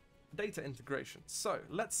 Data integration. So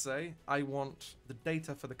let's say I want the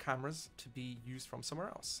data for the cameras to be used from somewhere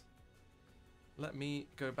else. Let me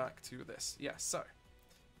go back to this. Yeah, so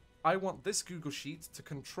I want this Google Sheet to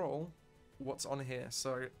control what's on here.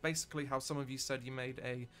 So basically how some of you said you made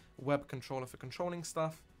a web controller for controlling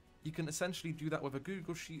stuff, you can essentially do that with a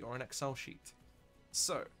Google Sheet or an Excel sheet.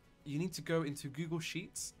 So you need to go into Google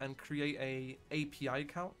Sheets and create a API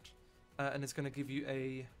account, and it's going to give you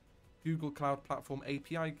a Google Cloud Platform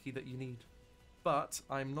API key that you need. But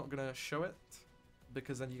I'm not going to show it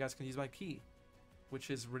because then you guys can use my key, which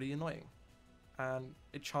is really annoying. And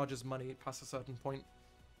it charges money past a certain point.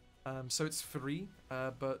 So it's free,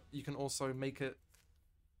 but you can also make it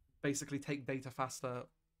basically take data faster,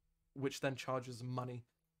 which then charges money,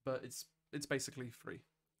 but it's basically free.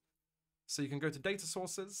 So you can go to data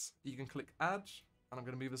sources, you can click add, and I'm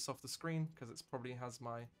going to move this off the screen because it probably has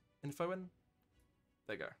my info in.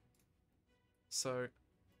 There you go. So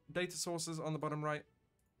data sources on the bottom right,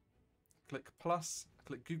 click plus,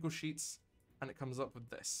 click Google Sheets, and it comes up with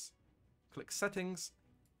this. Click settings,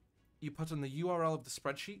 you put in the URL of the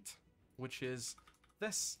spreadsheet, which is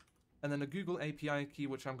this, and then a Google API key,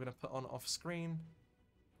 which I'm going to put on off screen.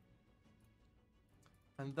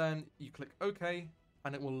 And then you click OK,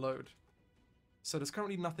 and it will load. So there's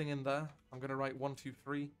currently nothing in there. I'm going to write 1, 2,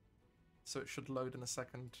 3, so it should load in a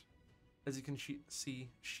second. As you can see,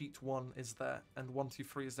 sheet 1 is there, and 1, 2,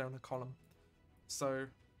 3 is there in a column. So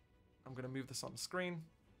I'm going to move this on the screen.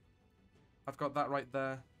 I've got that right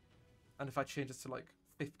there. And if I change this to like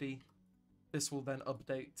 50, this will then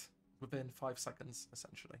update within 5 seconds,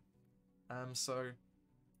 essentially. So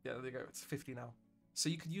yeah, there you go. It's 50 now. So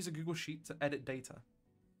you could use a Google Sheet to edit data.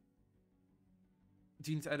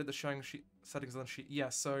 Do you need to edit the showing sheet settings on the sheet? Yeah,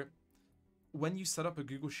 so when you set up a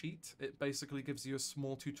Google Sheet, it basically gives you a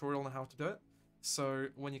small tutorial on how to do it. So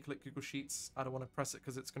when you click Google Sheets, I don't want to press it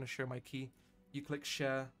because it's going to show my key. You click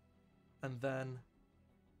share, and then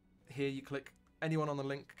here you click anyone on the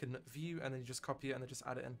link can view, and then you just copy it and then just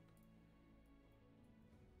add it in.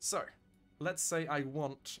 So let's say I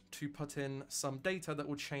want to put in some data that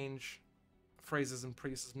will change phrases and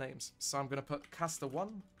previous names. So I'm going to put caster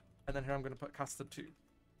 1, and then here I'm going to put caster 2.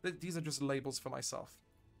 These are just labels for myself.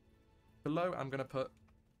 Below, I'm going to put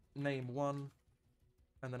name 1,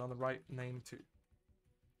 and then on the right, name 2.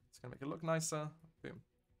 It's going to make it look nicer. Boom.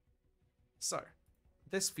 So,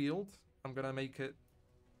 this field, I'm going to make it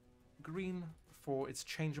green for it's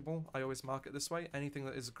changeable. I always mark it this way. Anything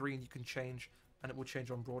that is green, you can change and it will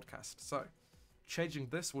change on broadcast. So changing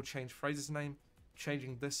this will change Fraser's name,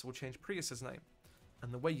 changing this will change Prius's name.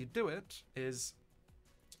 And the way you do it is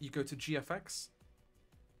you go to GFX.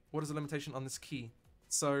 What is the limitation on this key?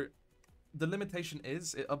 So the limitation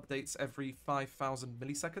is it updates every 5,000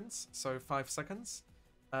 milliseconds, so 5 seconds.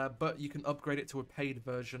 But you can upgrade it to a paid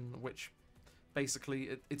version, which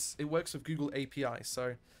basically it works with Google API.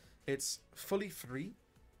 So it's fully free,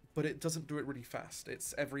 but it doesn't do it really fast.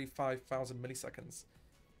 It's every 5,000 milliseconds.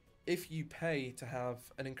 If you pay to have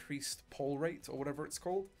an increased poll rate or whatever it's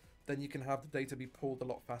called, then you can have the data be pulled a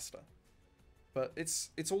lot faster. But it's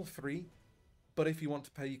all free, but if you want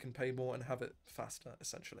to pay, you can pay more and have it faster,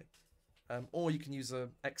 essentially. Or you can use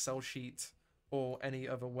an Excel sheet or any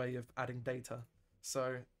other way of adding data.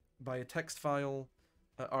 So by a text file,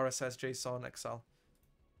 RSS, JSON, Excel.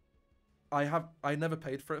 I never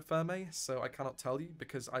paid for it, Ferme, so I cannot tell you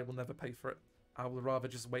because I will never pay for it. I will rather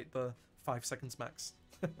just wait the 5 seconds max.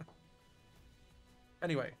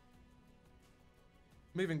 Anyway,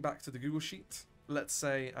 moving back to the Google Sheet, let's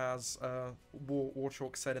say, as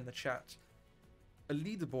Warchalk said in the chat, a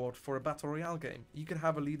leaderboard for a Battle Royale game. You can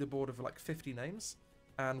have a leaderboard of like 50 names,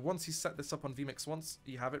 and once you set this up on vMix once,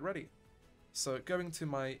 you have it ready. So going to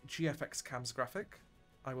my GFX cams graphic,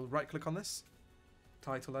 I will right click on this,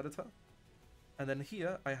 title editor, and then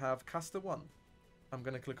here I have caster 1. I'm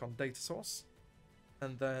going to click on data source,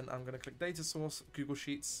 and then I'm going to click data source, Google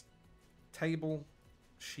Sheets, table,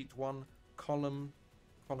 sheet 1, column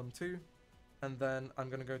 2, and then I'm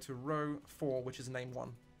going to go to row 4, which is name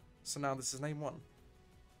 1. So now this is name 1.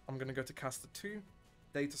 I'm going to go to caster 2,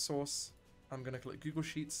 data source, I'm going to click Google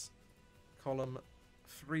Sheets, column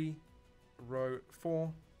 3, row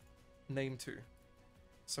 4, name 2.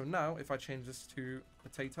 So now if I change this to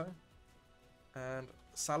potato and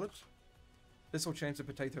salad, this will change to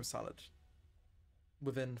potato salad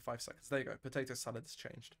within 5 seconds. There you go, potato salad is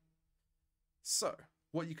changed. So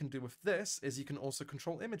what you can do with this is you can also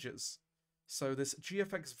control images. So this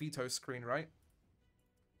GFX veto screen, right?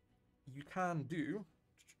 You can do,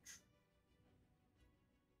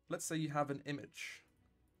 let's say you have an image.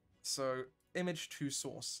 So image to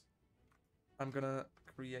source. I'm going to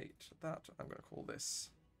create that. I'm going to call this.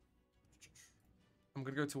 I'm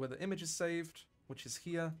going to go to where the image is saved, which is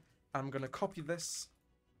here. I'm going to copy this.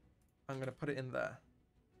 I'm going to put it in there.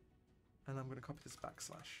 And I'm going to copy this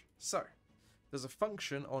backslash. So there's a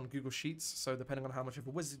function on Google Sheets. So depending on how much of a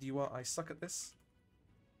wizard you are, I suck at this.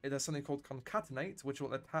 There's something called concatenate, which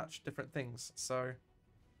will attach different things. So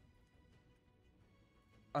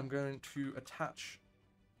I'm going to attach.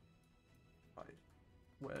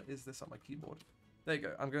 Where is this on my keyboard? There you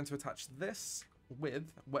go. I'm going to attach this with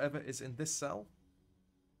whatever is in this cell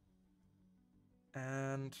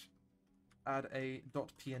and add a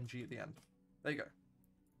 .png at the end. There you go.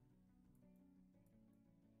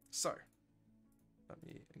 So let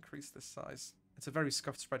me increase this size. It's a very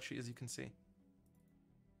scuffed spreadsheet, as you can see.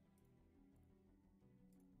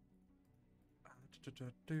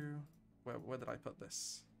 Where did I put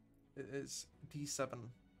this? It is D7,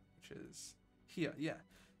 which is here, yeah.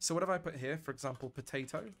 So whatever I put here, for example,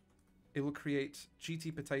 potato, it will create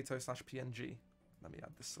gtpotato/png. Let me add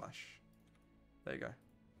this slash. There you go.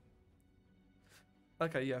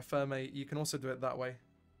 Okay, yeah, Ferme, you can also do it that way.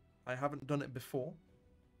 I haven't done it before,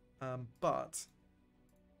 but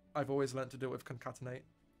I've always learned to do it with concatenate.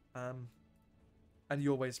 And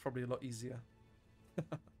your way is probably a lot easier.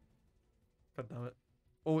 God damn it.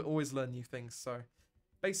 Always learn new things. So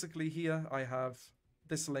basically here I have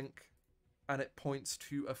this link and it points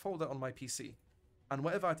to a folder on my PC. And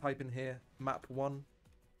whatever I type in here, map1,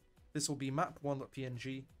 this will be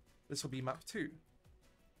map1.png, this will be map2.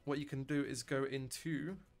 What you can do is go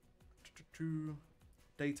into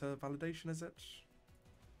data validation, is it?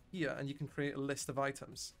 Here, and you can create a list of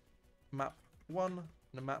items. Map1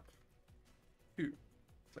 and map2.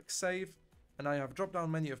 Click save, and now you have a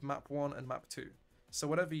drop-down menu of map1 and map2. So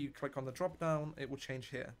whatever you click on the drop-down, it will change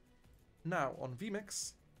here. Now, on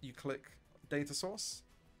vMix, you click data source,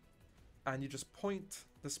 and you just point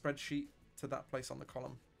the spreadsheet to that place on the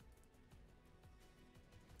column.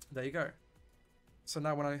 There you go. So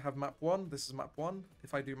now when I have map 1, this is map 1.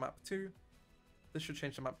 If I do map 2, this should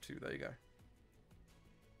change to map 2. There you go.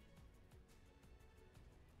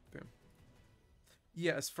 Boom.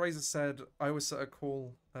 Yeah, as Fraser said, I always set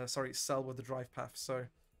a cell with the drive path. So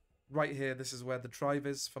right here, this is where the drive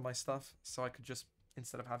is for my stuff. So I could just,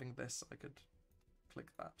 instead of having this, I could click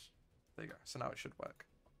that. There you go. So now it should work.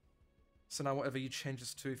 So now whatever you change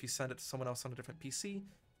this to, if you send it to someone else on a different PC,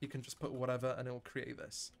 you can just put whatever and it will create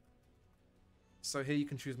this. So here you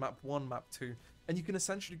can choose map 1, map 2, and you can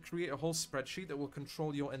essentially create a whole spreadsheet that will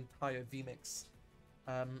control your entire vMix.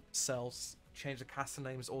 cells, change the caster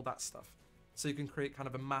names, all that stuff. So you can create kind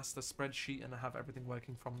of a master spreadsheet and have everything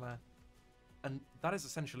working from there. And that is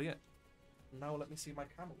essentially it. Now let me see if my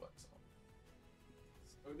camera works.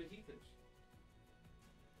 It's overheated.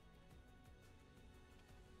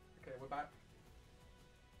 Okay, we're back.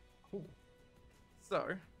 Cool.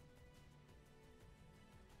 So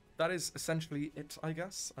that is essentially it, I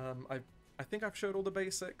guess. I think I've showed all the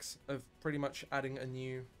basics of pretty much adding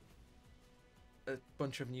a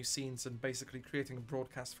bunch of new scenes and basically creating a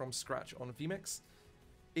broadcast from scratch on vMix.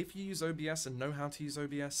 If you use OBS and know how to use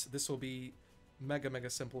OBS, this will be mega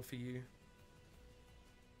simple for you.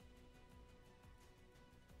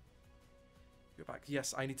 Go back.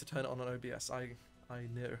 Yes, I need to turn it on OBS. I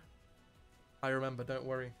know. I remember, don't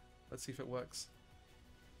worry. Let's see if it works.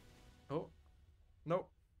 Oh. Nope.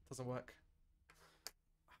 Doesn't work.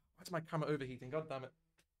 Why is my camera overheating? God damn it.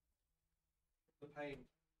 The pain.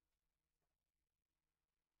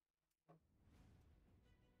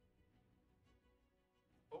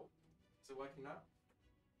 Oh. Is it working now?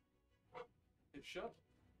 It should.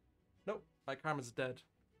 Nope. My camera's dead.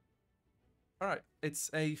 Alright.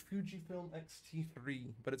 It's a Fujifilm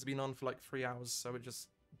X-T3, but it's been on for like 3 hours, so it just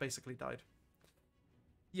basically died.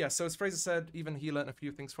 Yeah, so as Fraser said, even he learned a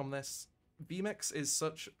few things from this. vMix is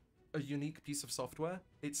such a unique piece of software.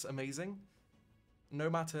 It's amazing. No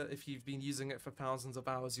matter if you've been using it for thousands of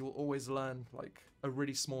hours, you'll always learn like a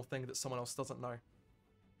really small thing that someone else doesn't know.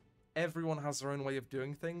 Everyone has their own way of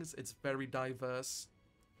doing things. It's very diverse.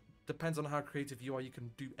 Depends on how creative you are, you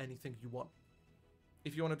can do anything you want.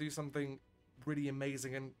 If you want to do something really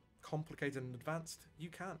amazing and complicated and advanced, you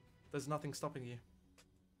can. There's nothing stopping you.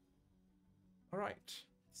 Alright,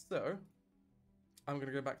 so I'm going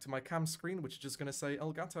to go back to my cam screen, which is just going to say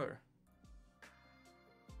Elgato.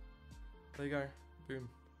 There you go. Boom.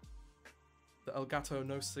 The Elgato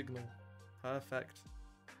no signal. Perfect.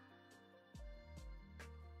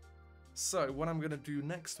 So what I'm going to do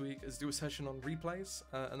next week is do a session on replays,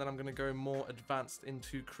 and then I'm going to go more advanced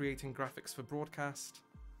into creating graphics for broadcast.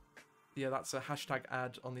 Yeah, that's a hashtag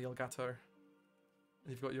ad on the Elgato. And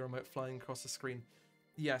you've got your remote flying across the screen.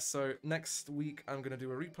 Yeah, so next week I'm going to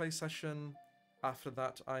do a replay session. After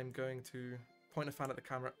that, I'm going to point a fan at the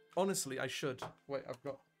camera. Honestly, I should. Wait, I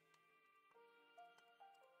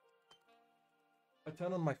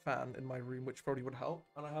turn on my fan in my room, which probably would help.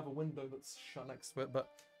 And I have a window that's shut next to it, but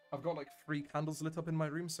I've got like 3 candles lit up in my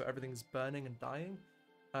room, so everything's burning and dying.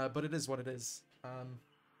 But it is what it is.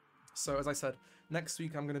 So as I said, next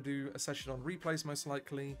week I'm going to do a session on replays most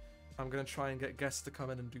likely. I'm going to try and get guests to come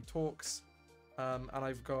in and do talks. And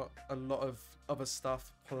I've got a lot of other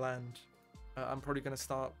stuff planned. I'm probably going to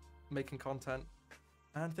start making content.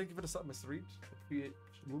 And thank you for the sub, Mr. Reed.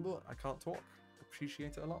 I can't talk.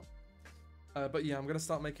 Appreciate it a lot. But yeah, I'm going to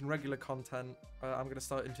start making regular content. I'm going to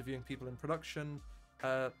start interviewing people in production.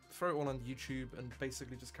 Throw it all on YouTube and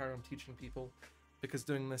basically just carry on teaching people. Because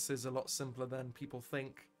doing this is a lot simpler than people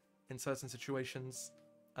think in certain situations.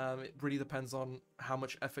 It really depends on how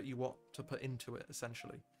much effort you want to put into it,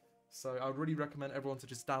 essentially. So I would really recommend everyone to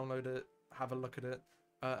just download it, have a look at it,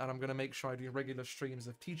 and I'm going to make sure I do regular streams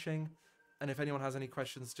of teaching. And if anyone has any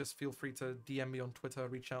questions, just feel free to DM me on Twitter,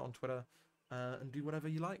 reach out on Twitter, and do whatever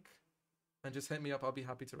you like. And just hit me up, I'll be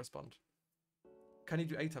happy to respond. Can you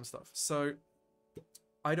do ATEM stuff? So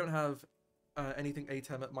I don't have anything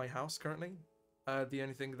ATEM at my house currently. The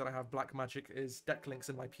only thing that I have black magic is deck links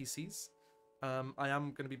in my PCs. I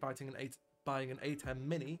am going to be buying an ATEM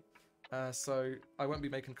Mini, so I won't be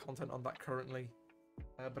making content on that currently,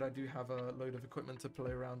 but I do have a load of equipment to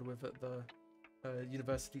play around with at the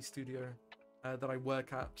university studio that I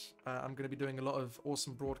work at. I'm going to be doing a lot of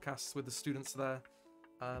awesome broadcasts with the students there,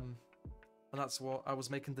 and that's what I was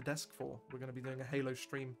making the desk for. We're going to be doing a Halo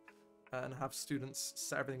stream and have students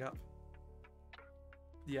set everything up.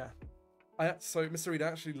 Yeah. So Mr. Reed, I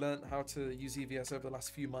actually learned how to use EVS over the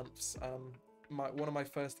last few months. One of my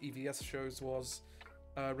first EVS shows was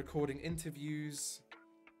recording interviews,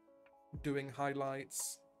 doing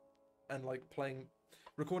highlights, and like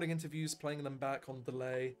recording interviews, playing them back on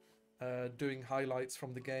delay, doing highlights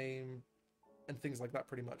from the game, and things like that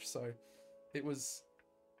pretty much. So it was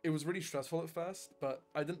really stressful at first, but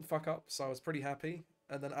I didn't fuck up, so I was pretty happy.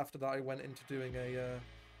 And then after that, I went into doing a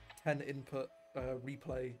 10 input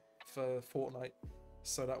replay for Fortnite,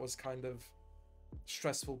 so that was kind of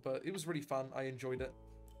stressful, but it was really fun. I enjoyed it.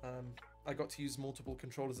 I got to use multiple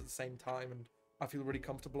controllers at the same time, and I feel really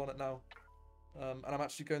comfortable on it now. And I'm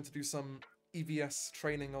actually going to do some EVS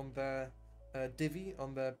training on their Divi,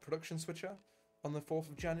 on their production switcher, on the 4th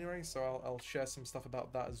of January, so I'll share some stuff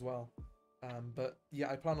about that as well. But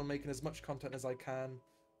yeah, I plan on making as much content as I can.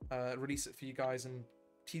 release it for you guys and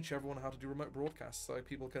teach everyone how to do remote broadcasts so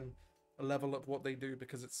people can level up what they do,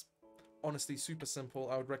 because it's honestly super simple.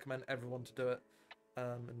 I would recommend everyone to do it,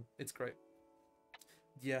 and it's great.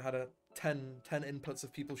 Yeah, I had a 10 inputs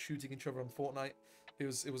of people shooting each other on Fortnite. It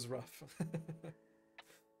was rough.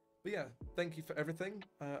 But yeah, thank you for everything.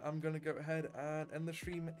 I'm going to go ahead and end the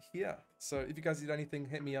stream here. So if you guys need anything,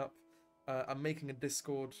 hit me up. I'm making a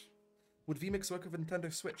Discord. Would vMix work with a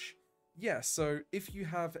Nintendo Switch? Yeah, so if you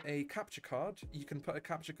have a capture card, you can put a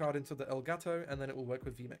capture card into the Elgato, and then it will work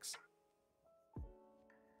with vMix.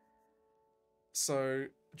 So,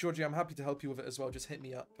 Georgie, I'm happy to help you with it as well. Just hit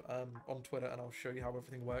me up on Twitter, and I'll show you how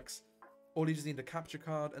everything works. All you just need a capture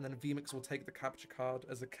card, and then vMix will take the capture card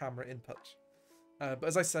as a camera input. But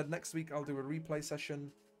as I said, next week I'll do a replay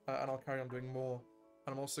session, and I'll carry on doing more.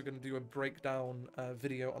 And I'm also going to do a breakdown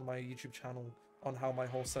video on my YouTube channel on how my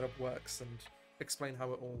whole setup works, and explain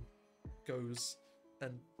how it all goes,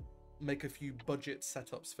 and make a few budget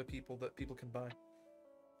setups for people that people can buy.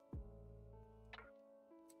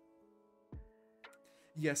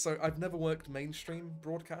 Yeah, so I've never worked mainstream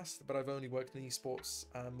broadcast, but I've only worked in esports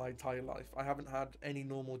my entire life. I haven't had any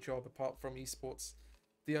normal job apart from esports.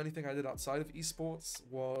 The only thing I did outside of esports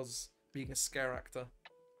was being a scare actor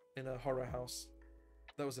in a horror house.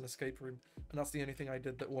 That was an escape room, and that's the only thing I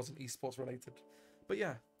did that wasn't esports related. But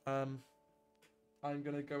yeah, I'm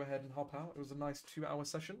gonna go ahead and hop out. It was a nice 2-hour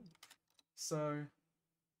session, so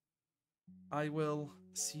I will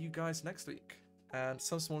see you guys next week. And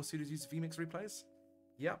some smaller studios use vMix replays.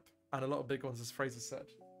 Yep, and a lot of big ones, as Fraser said.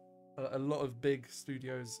 A lot of big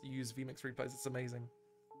studios use vMix replays. It's amazing.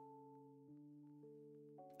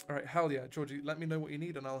 All right, hell yeah, Georgie. Let me know what you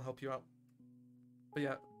need, and I'll help you out. But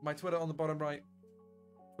yeah, my Twitter on the bottom right.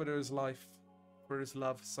 Twitter is life. Twitter is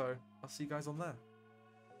love. So I'll see you guys on there.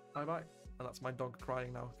 Bye bye. And that's my dog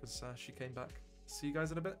crying now because she came back. See you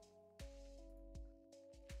guys in a bit.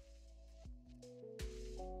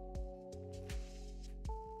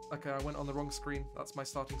 Okay, I went on the wrong screen. That's my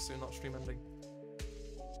starting soon, not stream ending.